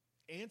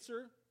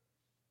answer.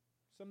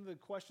 Some of the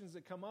questions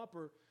that come up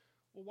are,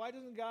 well, why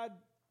doesn't God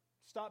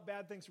stop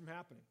bad things from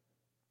happening?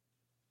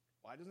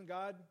 Why doesn't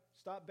God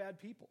stop bad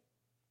people?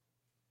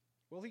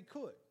 Well, he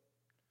could.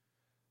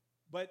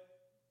 But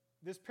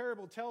this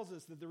parable tells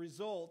us that the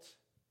result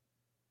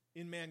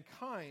in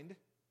mankind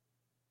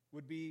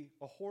would be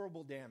a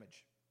horrible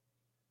damage.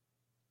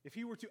 If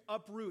he were to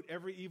uproot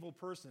every evil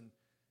person,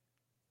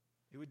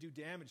 it would do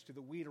damage to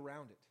the weed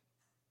around it.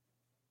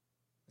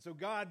 And so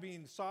God,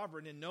 being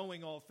sovereign and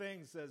knowing all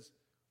things, says,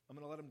 I'm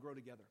going to let them grow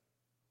together.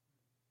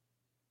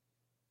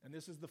 And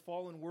this is the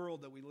fallen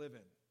world that we live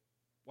in.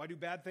 Why do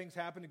bad things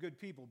happen to good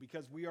people?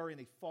 Because we are in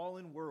a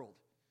fallen world.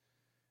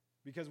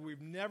 Because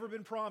we've never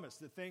been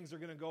promised that things are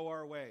going to go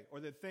our way, or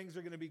that things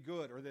are going to be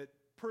good, or that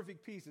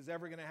perfect peace is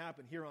ever going to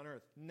happen here on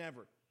earth.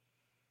 Never.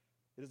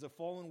 It is a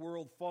fallen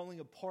world falling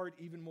apart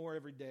even more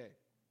every day.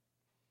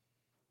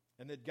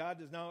 And that God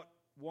does not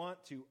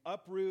want to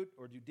uproot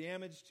or do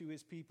damage to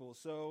his people,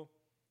 so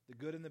the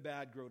good and the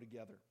bad grow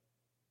together.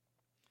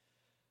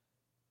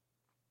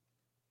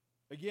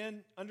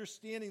 Again,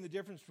 understanding the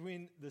difference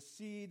between the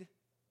seed,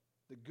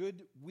 the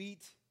good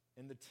wheat,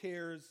 and the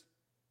tares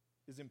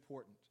is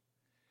important.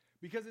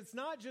 Because it's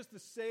not just the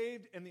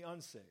saved and the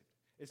unsaved.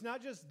 It's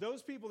not just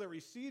those people that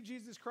receive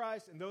Jesus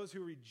Christ and those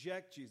who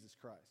reject Jesus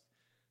Christ.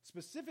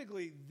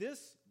 Specifically,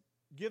 this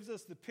gives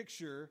us the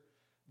picture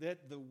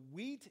that the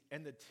wheat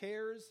and the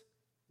tares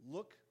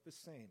look the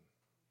same.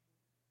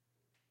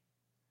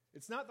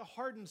 It's not the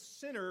hardened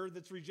sinner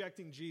that's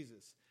rejecting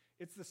Jesus.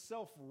 It's the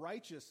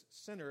self-righteous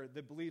sinner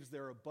that believes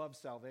they're above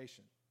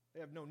salvation.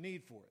 They have no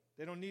need for it.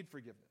 They don't need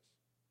forgiveness.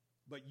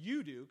 But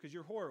you do, because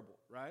you're horrible,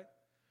 right?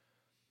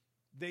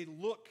 They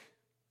look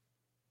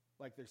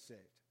like they're saved.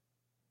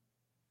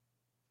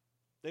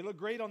 They look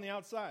great on the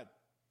outside.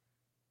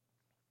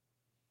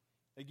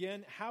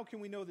 Again, how can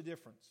we know the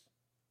difference?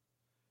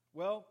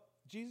 Well,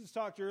 Jesus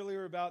talked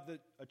earlier about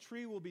that a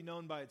tree will be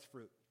known by its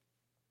fruit.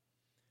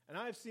 And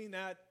I've seen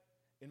that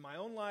in my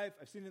own life.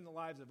 I've seen it in the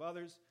lives of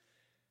others.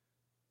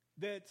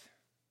 That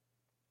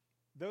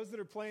those that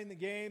are playing the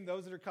game,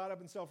 those that are caught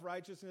up in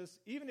self-righteousness,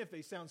 even if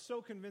they sound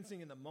so convincing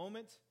in the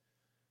moment,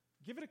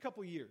 give it a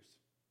couple years.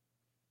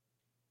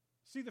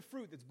 See the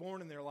fruit that's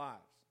born in their lives.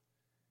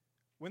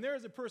 When there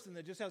is a person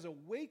that just has a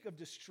wake of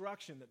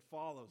destruction that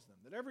follows them,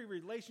 that every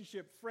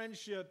relationship,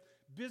 friendship,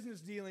 business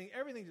dealing,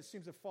 everything just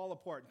seems to fall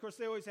apart. Of course,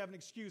 they always have an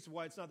excuse of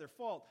why it's not their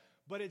fault,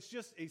 but it's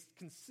just a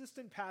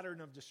consistent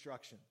pattern of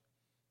destruction.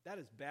 That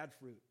is bad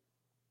fruit.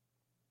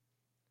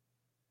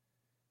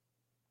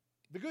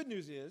 The good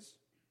news is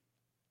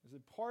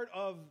that part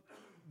of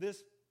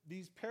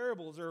these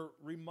parables are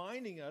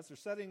reminding us or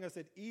setting us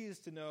at ease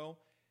to know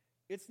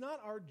it's not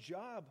our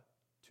job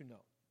to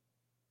know.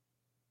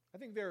 I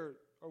think there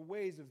are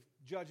ways of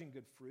judging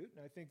good fruit,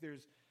 and I think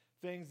there's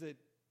things that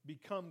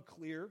become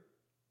clear,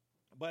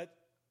 but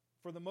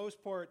for the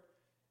most part,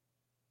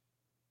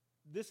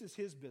 this is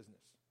his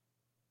business.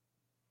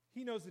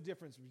 He knows the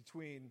difference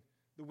between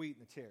the wheat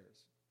and the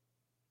tares.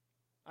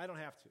 I don't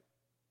have to.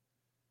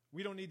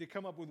 We don't need to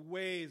come up with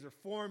ways or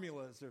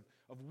formulas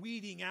of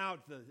weeding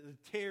out the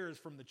tares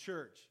from the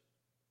church.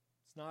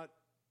 It's not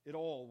at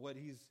all what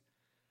he's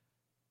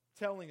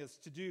telling us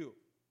to do.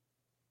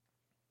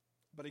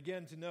 But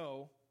again, to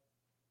know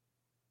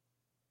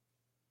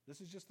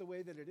this is just the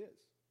way that it is.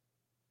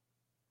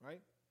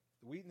 Right?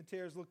 The wheat and the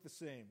tares look the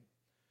same.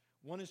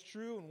 One is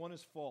true and one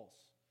is false.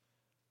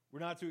 We're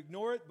not to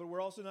ignore it, but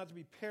we're also not to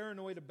be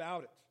paranoid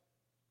about it,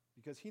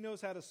 because he knows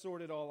how to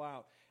sort it all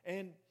out.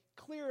 And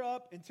clear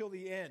up until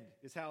the end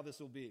is how this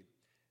will be.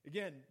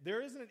 Again,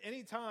 there isn't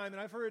any time, and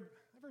I've heard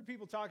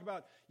people talk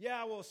about,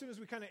 as soon as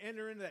we kind of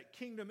enter into that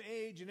kingdom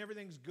age and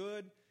everything's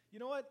good, you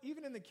know what?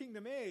 Even in the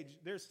kingdom age,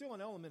 there's still an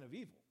element of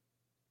evil.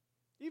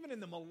 Even in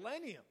the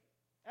millennium,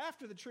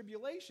 after the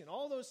tribulation,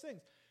 all those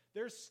things,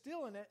 there's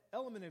still an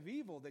element of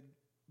evil that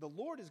the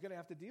Lord is going to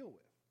have to deal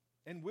with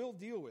and will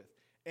deal with.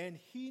 And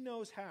he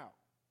knows how.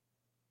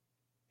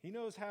 He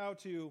knows how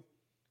to,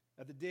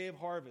 at the day of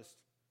harvest,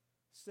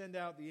 send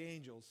out the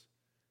angels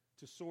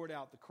to sort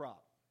out the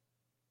crop.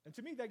 And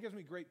to me, that gives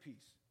me great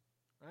peace,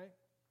 right?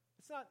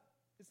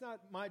 It's not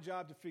my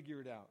job to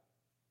figure it out.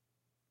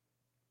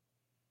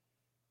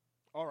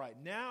 All right,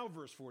 now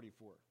verse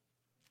 44.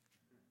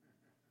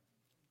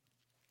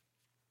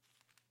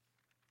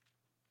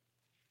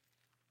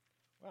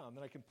 Wow, and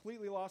then I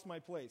completely lost my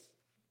place.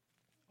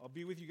 I'll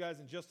be with you guys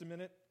in just a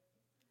minute.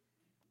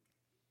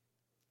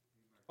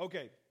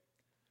 Okay.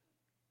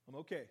 I'm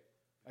okay.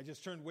 I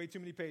just turned way too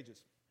many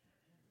pages.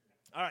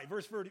 All right,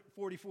 verse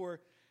 44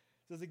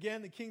 says,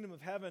 again, the kingdom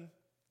of heaven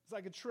is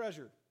like a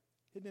treasure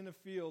hidden in a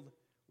field,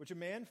 which a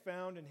man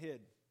found and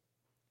hid.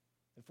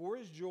 And for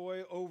his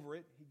joy over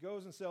it, he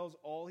goes and sells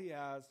all he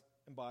has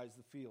and buys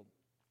the field.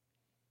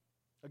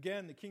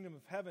 Again, the kingdom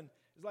of heaven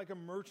is like a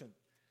merchant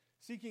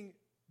seeking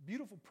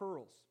beautiful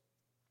pearls.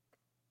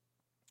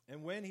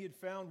 And when he had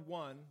found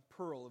one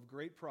pearl of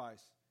great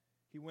price,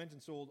 he went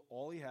and sold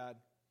all he had,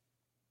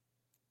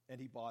 and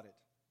he bought it.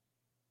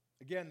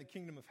 Again, the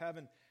kingdom of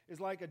heaven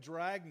is like a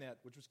dragnet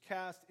which was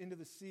cast into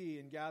the sea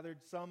and gathered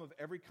some of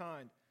every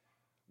kind,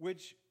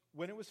 which,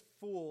 when it was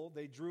full,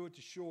 they drew it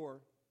to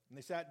shore, and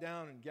they sat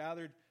down and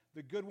gathered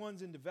the good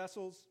ones into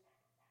vessels,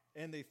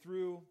 and they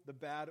threw the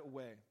bad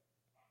away.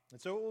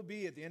 And so it will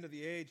be at the end of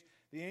the age,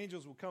 the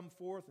angels will come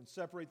forth and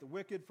separate the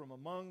wicked from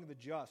among the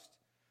just,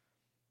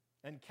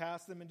 and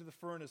cast them into the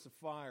furnace of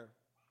fire.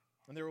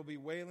 And there will be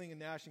wailing and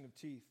gnashing of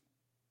teeth.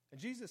 And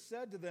Jesus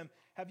said to them,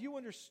 "Have you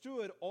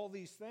understood all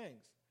these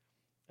things?"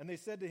 And they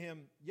said to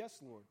him,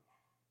 "Yes, Lord."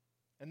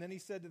 And then he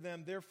said to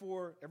them,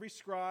 "Therefore, every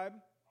scribe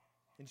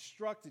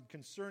instructed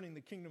concerning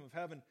the kingdom of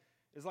heaven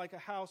is like a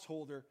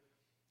householder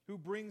who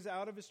brings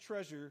out of his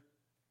treasure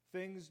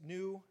things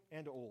new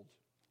and old."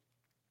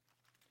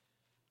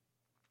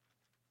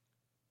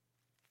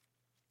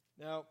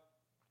 Now,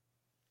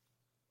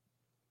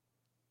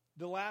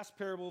 the last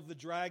parable of the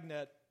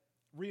dragnet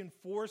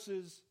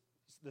reinforces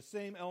the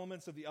same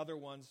elements of the other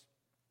ones,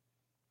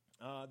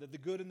 that the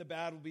good and the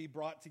bad will be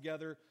brought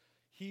together.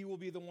 He will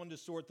be the one to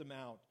sort them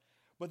out.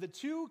 But the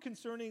two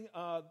concerning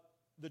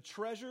the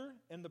treasure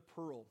and the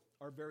pearl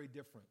are very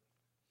different.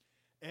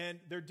 And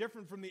they're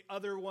different from the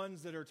other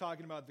ones that are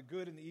talking about the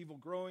good and the evil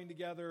growing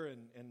together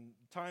and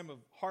time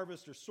of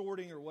harvest or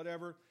sorting or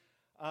whatever.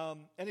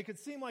 And it could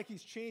seem like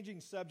he's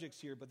changing subjects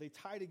here, but they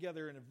tie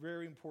together in a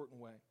very important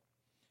way.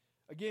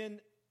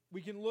 Again,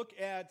 we can look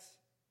at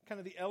kind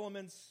of the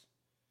elements,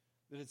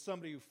 that it's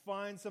somebody who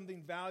finds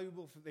something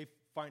valuable. They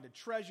find a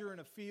treasure in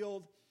a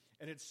field,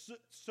 and it's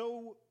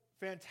so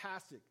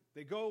fantastic.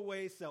 They go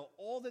away, sell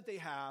all that they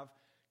have,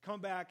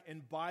 come back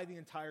and buy the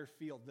entire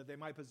field, that they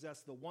might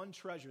possess the one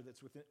treasure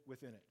that's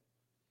within it.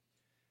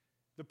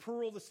 The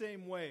pearl the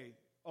same way,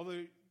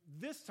 although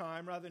this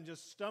time, rather than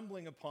just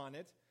stumbling upon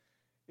it,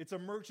 it's a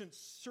merchant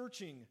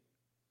searching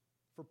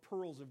for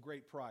pearls of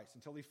great price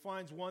until he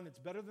finds one that's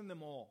better than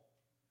them all,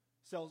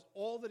 sells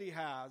all that he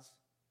has,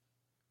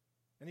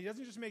 and he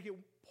doesn't just make it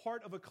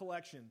part of a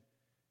collection,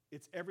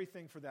 it's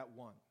everything for that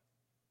one.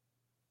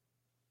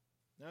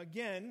 Now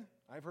again,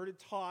 I've heard it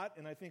taught,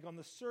 and I think on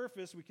the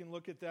surface we can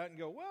look at that and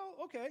go, well,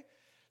 okay,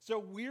 so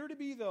we're to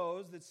be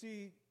those that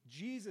see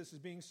Jesus as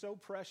being so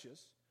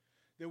precious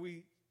that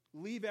we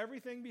leave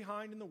everything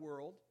behind in the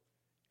world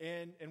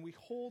and we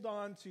hold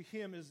on to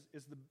him as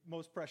the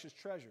most precious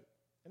treasure.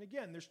 And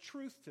again, there's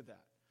truth to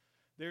that.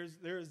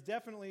 There is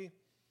definitely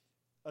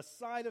a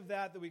side of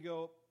that we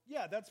go,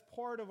 yeah, that's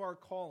part of our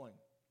calling.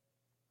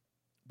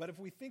 But if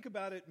we think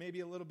about it maybe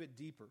a little bit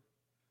deeper,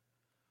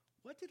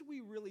 what did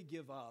we really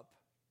give up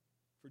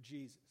for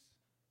Jesus?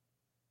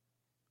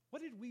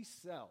 What did we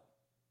sell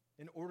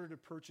in order to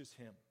purchase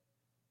him?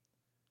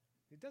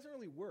 It doesn't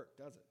really work,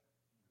 does it?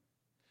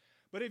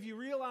 But if you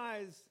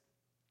realize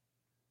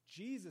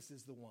Jesus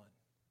is the one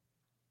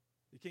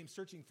that came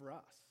searching for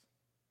us,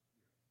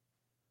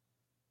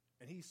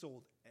 and he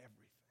sold everything,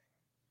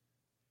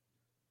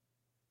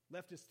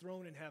 left his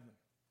throne in heaven,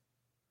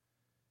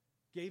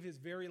 gave his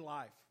very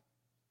life,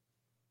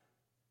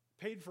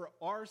 paid for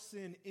our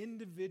sin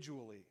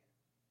individually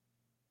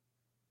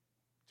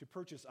to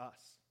purchase us,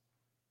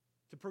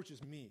 to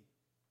purchase me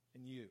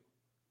and you.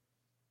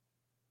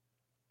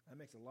 That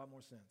makes a lot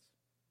more sense.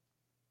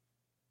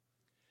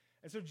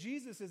 And so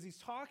Jesus, as he's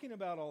talking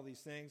about all these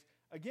things,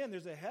 again,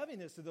 there's a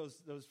heaviness to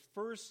those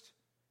first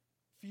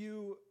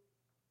few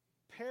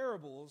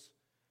parables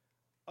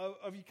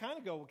of you kind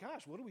of go, well,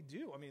 gosh, what do we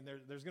do? I mean,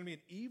 there's going to be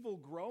an evil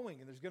growing,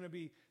 and there's going to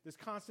be this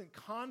constant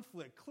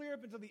conflict, clear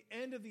up until the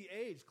end of the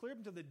age, clear up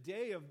until the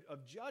day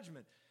of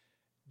judgment.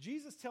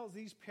 Jesus tells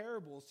these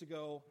parables to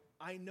go,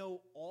 I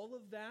know all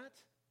of that,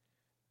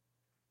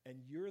 and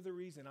you're the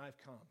reason I've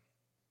come.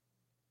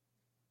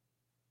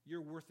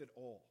 You're worth it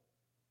all.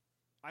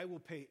 I will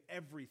pay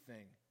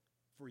everything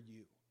for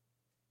you.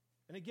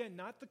 And again,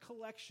 not the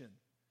collection,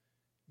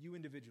 you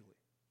individually.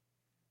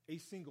 A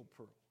single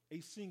pearl,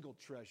 a single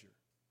treasure.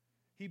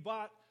 He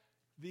bought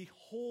the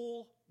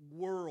whole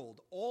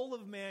world, all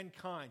of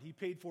mankind. He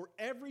paid for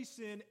every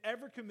sin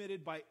ever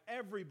committed by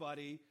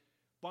everybody,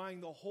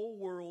 buying the whole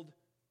world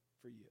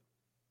for you.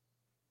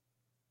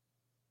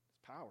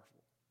 It's powerful.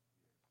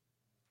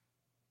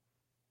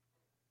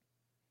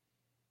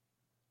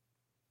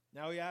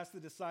 Now he asked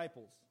the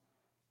disciples,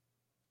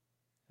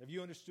 have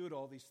you understood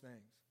all these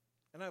things?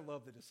 And I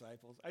love the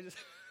disciples.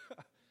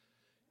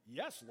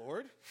 Yes,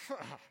 Lord.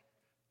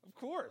 Of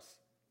course.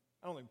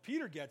 I don't think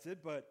Peter gets it,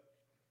 but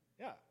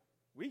yeah,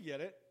 we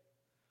get it.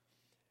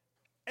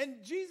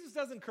 And Jesus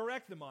doesn't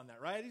correct them on that,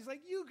 right? He's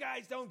like, you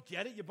guys don't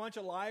get it, you bunch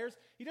of liars.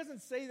 He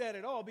doesn't say that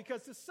at all,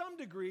 because to some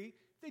degree,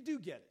 they do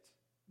get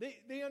it.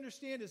 They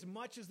understand as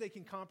much as they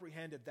can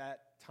comprehend at that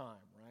time,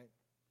 right?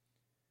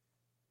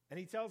 And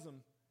he tells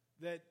them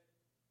that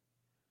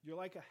you're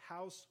like a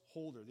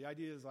householder. The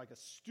idea is like a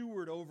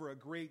steward over a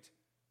great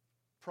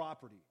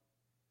property.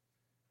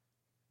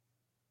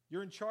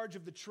 You're in charge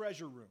of the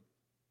treasure room.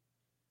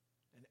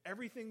 And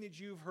everything that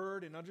you've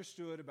heard and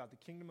understood about the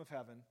kingdom of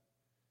heaven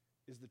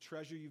is the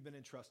treasure you've been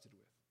entrusted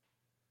with.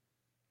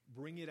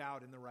 Bring it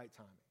out in the right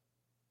timing.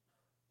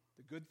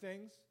 The good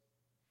things,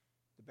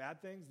 the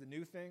bad things, the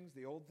new things,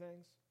 the old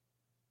things.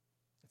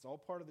 It's all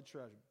part of the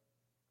treasure.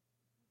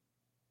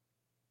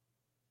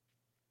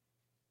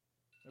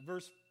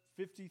 Verse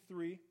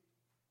 53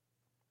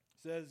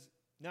 says,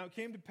 "Now it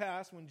came to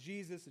pass when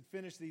Jesus had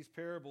finished these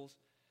parables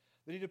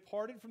that he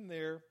departed from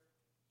there,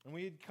 and when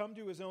he had come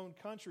to his own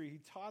country, he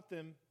taught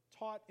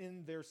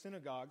in their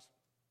synagogues,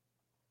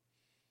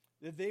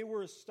 that they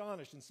were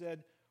astonished and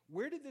said,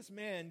 'Where did this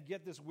man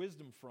get this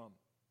wisdom from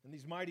and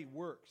these mighty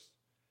works?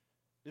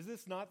 Is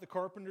this not the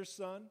carpenter's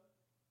son?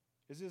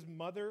 Is his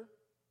mother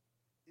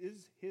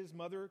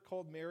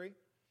called Mary?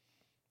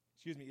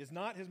 Is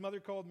not his mother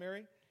called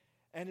Mary?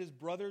 And his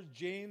brothers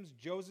James,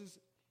 Joseph,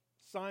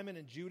 Simon,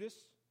 and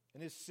Judas,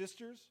 and his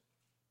sisters,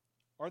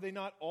 are they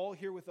not all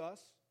here with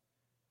us?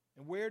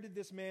 And where did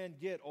this man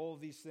get all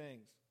of these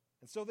things?'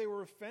 And so they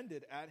were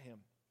offended at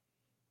him.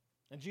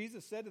 And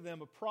Jesus said to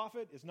them, 'A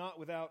prophet is not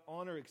without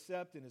honor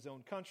except in his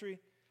own country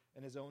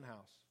and his own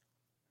house.'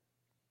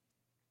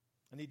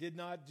 And he did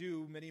not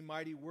do many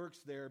mighty works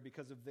there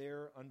because of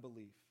their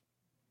unbelief."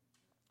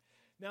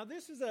 Now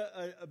this is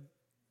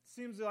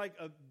seems like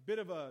a bit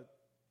of a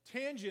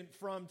tangent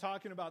from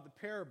talking about the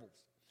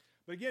parables.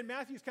 But again,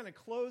 Matthew's kind of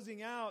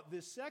closing out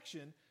this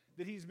section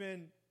that he's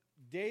been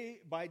day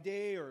by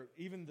day or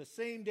even the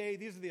same day.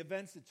 These are the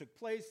events that took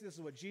place. This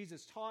is what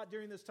Jesus taught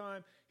during this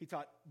time. He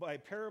taught by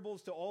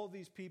parables to all of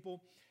these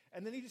people.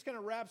 And then he just kind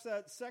of wraps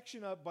that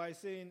section up by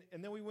saying,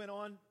 and then we went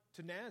on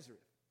to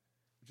Nazareth,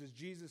 which is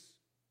Jesus'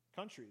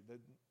 country, the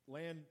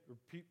land or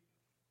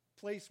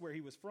place where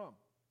he was from.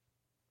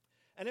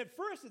 And at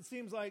first it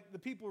seems like the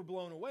people were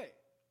blown away,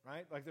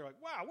 right? Like they're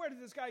like, wow, where did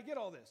this guy get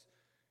all this?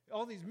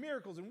 All these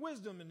miracles and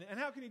wisdom, and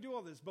how can he do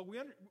all this? But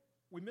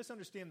we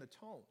misunderstand the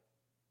tone.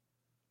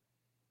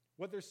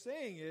 What they're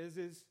saying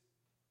is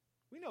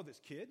we know this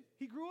kid.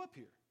 He grew up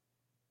here.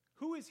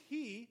 Who is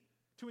he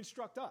to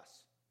instruct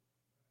us?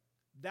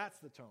 That's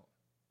the tone,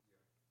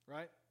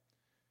 right?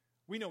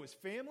 We know his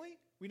family.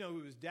 We know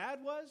who his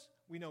dad was.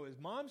 We know his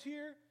mom's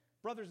here,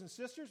 brothers and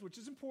sisters, which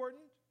is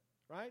important,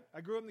 right?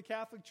 I grew up in the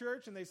Catholic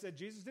Church, and they said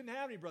Jesus didn't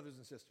have any brothers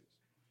and sisters.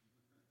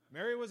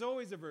 Mary was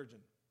always a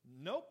virgin.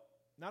 Nope,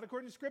 not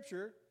according to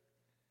Scripture.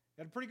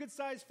 He had a pretty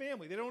good-sized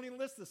family. They don't even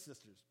list the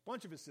sisters. A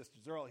bunch of his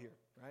sisters, they're all here,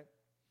 right?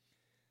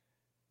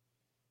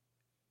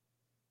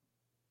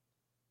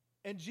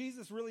 And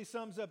Jesus really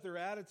sums up their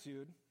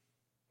attitude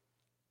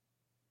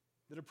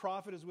that a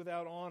prophet is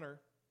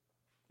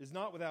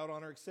not without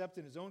honor except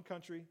in his own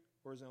country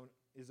or his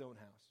own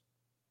house.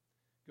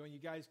 Going, you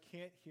guys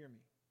can't hear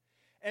me.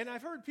 And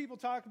I've heard people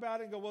talk about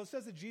it and go, well, it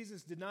says that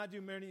Jesus did not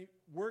do many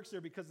works there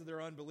because of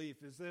their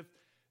unbelief, as if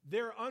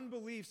their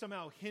unbelief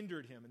somehow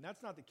hindered him, and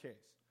that's not the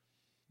case.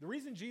 The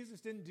reason Jesus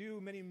didn't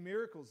do many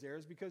miracles there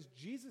is because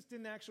Jesus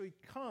didn't actually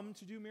come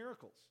to do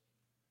miracles.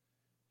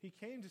 He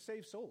came to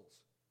save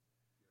souls.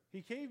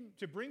 He came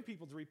to bring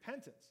people to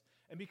repentance.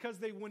 And because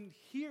they wouldn't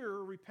hear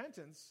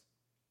repentance,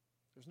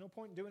 there's no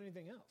point in doing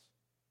anything else.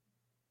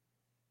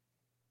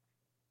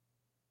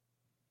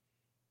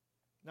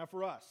 Now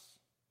for us,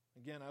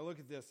 again, I look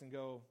at this and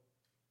go,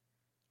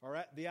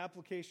 the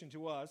application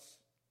to us,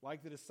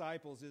 like the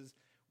disciples, is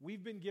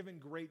we've been given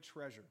great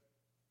treasure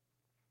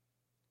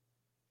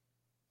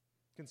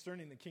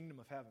concerning the kingdom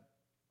of heaven.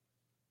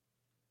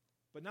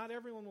 But not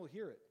everyone will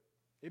hear it.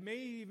 It may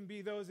even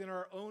be those in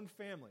our own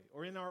family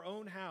or in our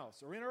own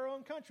house or in our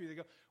own country. They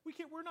go,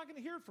 we're not going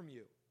to hear from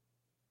you.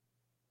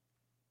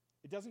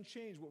 It doesn't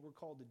change what we're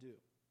called to do.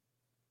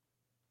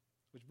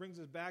 Which brings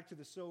us back to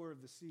the sower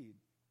of the seed.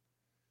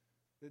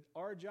 That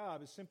our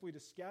job is simply to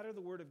scatter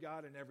the word of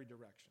God in every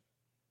direction.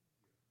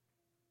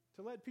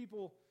 To let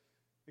people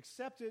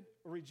accept it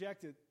or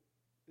reject it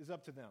is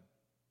up to them.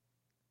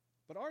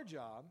 But our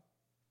job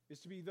is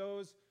to be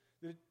those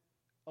that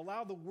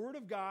allow the word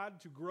of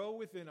God to grow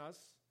within us,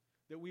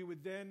 that we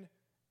would then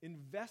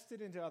invest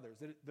it into others,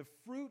 that the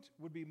fruit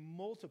would be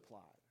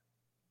multiplied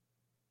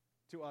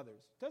to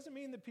others. Doesn't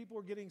mean that people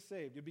are getting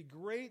saved. It'd be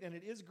great, and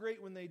it is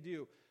great when they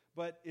do,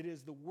 but it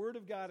is the word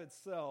of God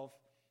itself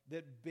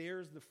that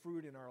bears the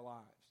fruit in our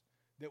lives,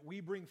 that we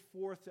bring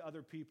forth to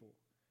other people.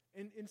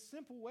 In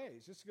simple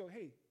ways, just to go,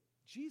 hey,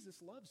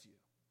 Jesus loves you.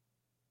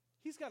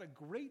 He's got a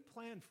great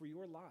plan for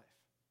your life.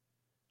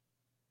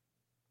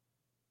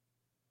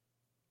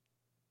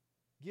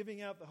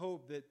 Giving out the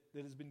hope that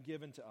has been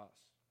given to us.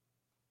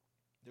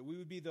 That we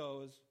would be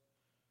those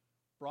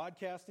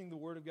broadcasting the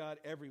word of God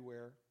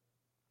everywhere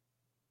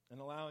and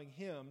allowing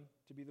him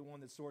to be the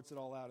one that sorts it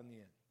all out in the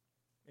end.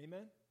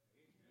 Amen?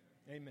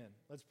 Amen.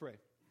 Let's pray.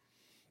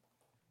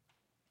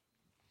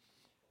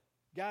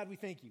 God, we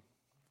thank you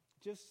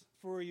just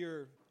for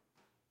your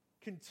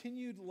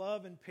continued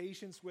love and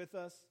patience with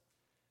us,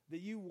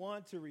 that you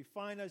want to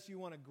refine us, you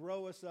want to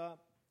grow us up.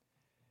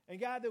 And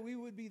God, that we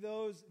would be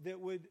those that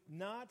would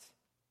not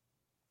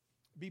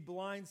be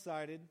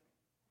blindsided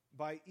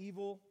by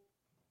evil,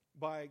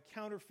 by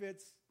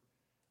counterfeits,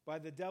 by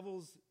the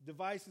devil's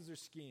devices or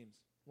schemes.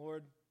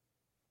 Lord,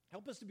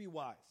 help us to be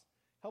wise.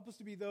 Help us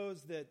to be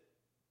those that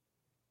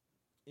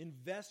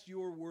invest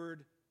your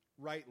word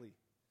rightly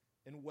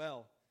and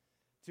well,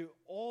 to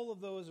all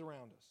of those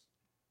around us,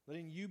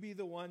 letting you be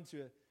the one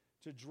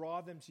to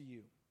draw them to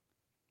you.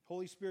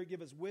 Holy Spirit,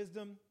 give us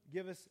wisdom,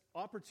 give us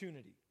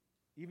opportunity,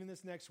 even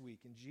this next week.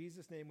 In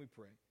Jesus' name we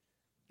pray.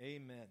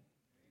 Amen.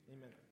 Amen.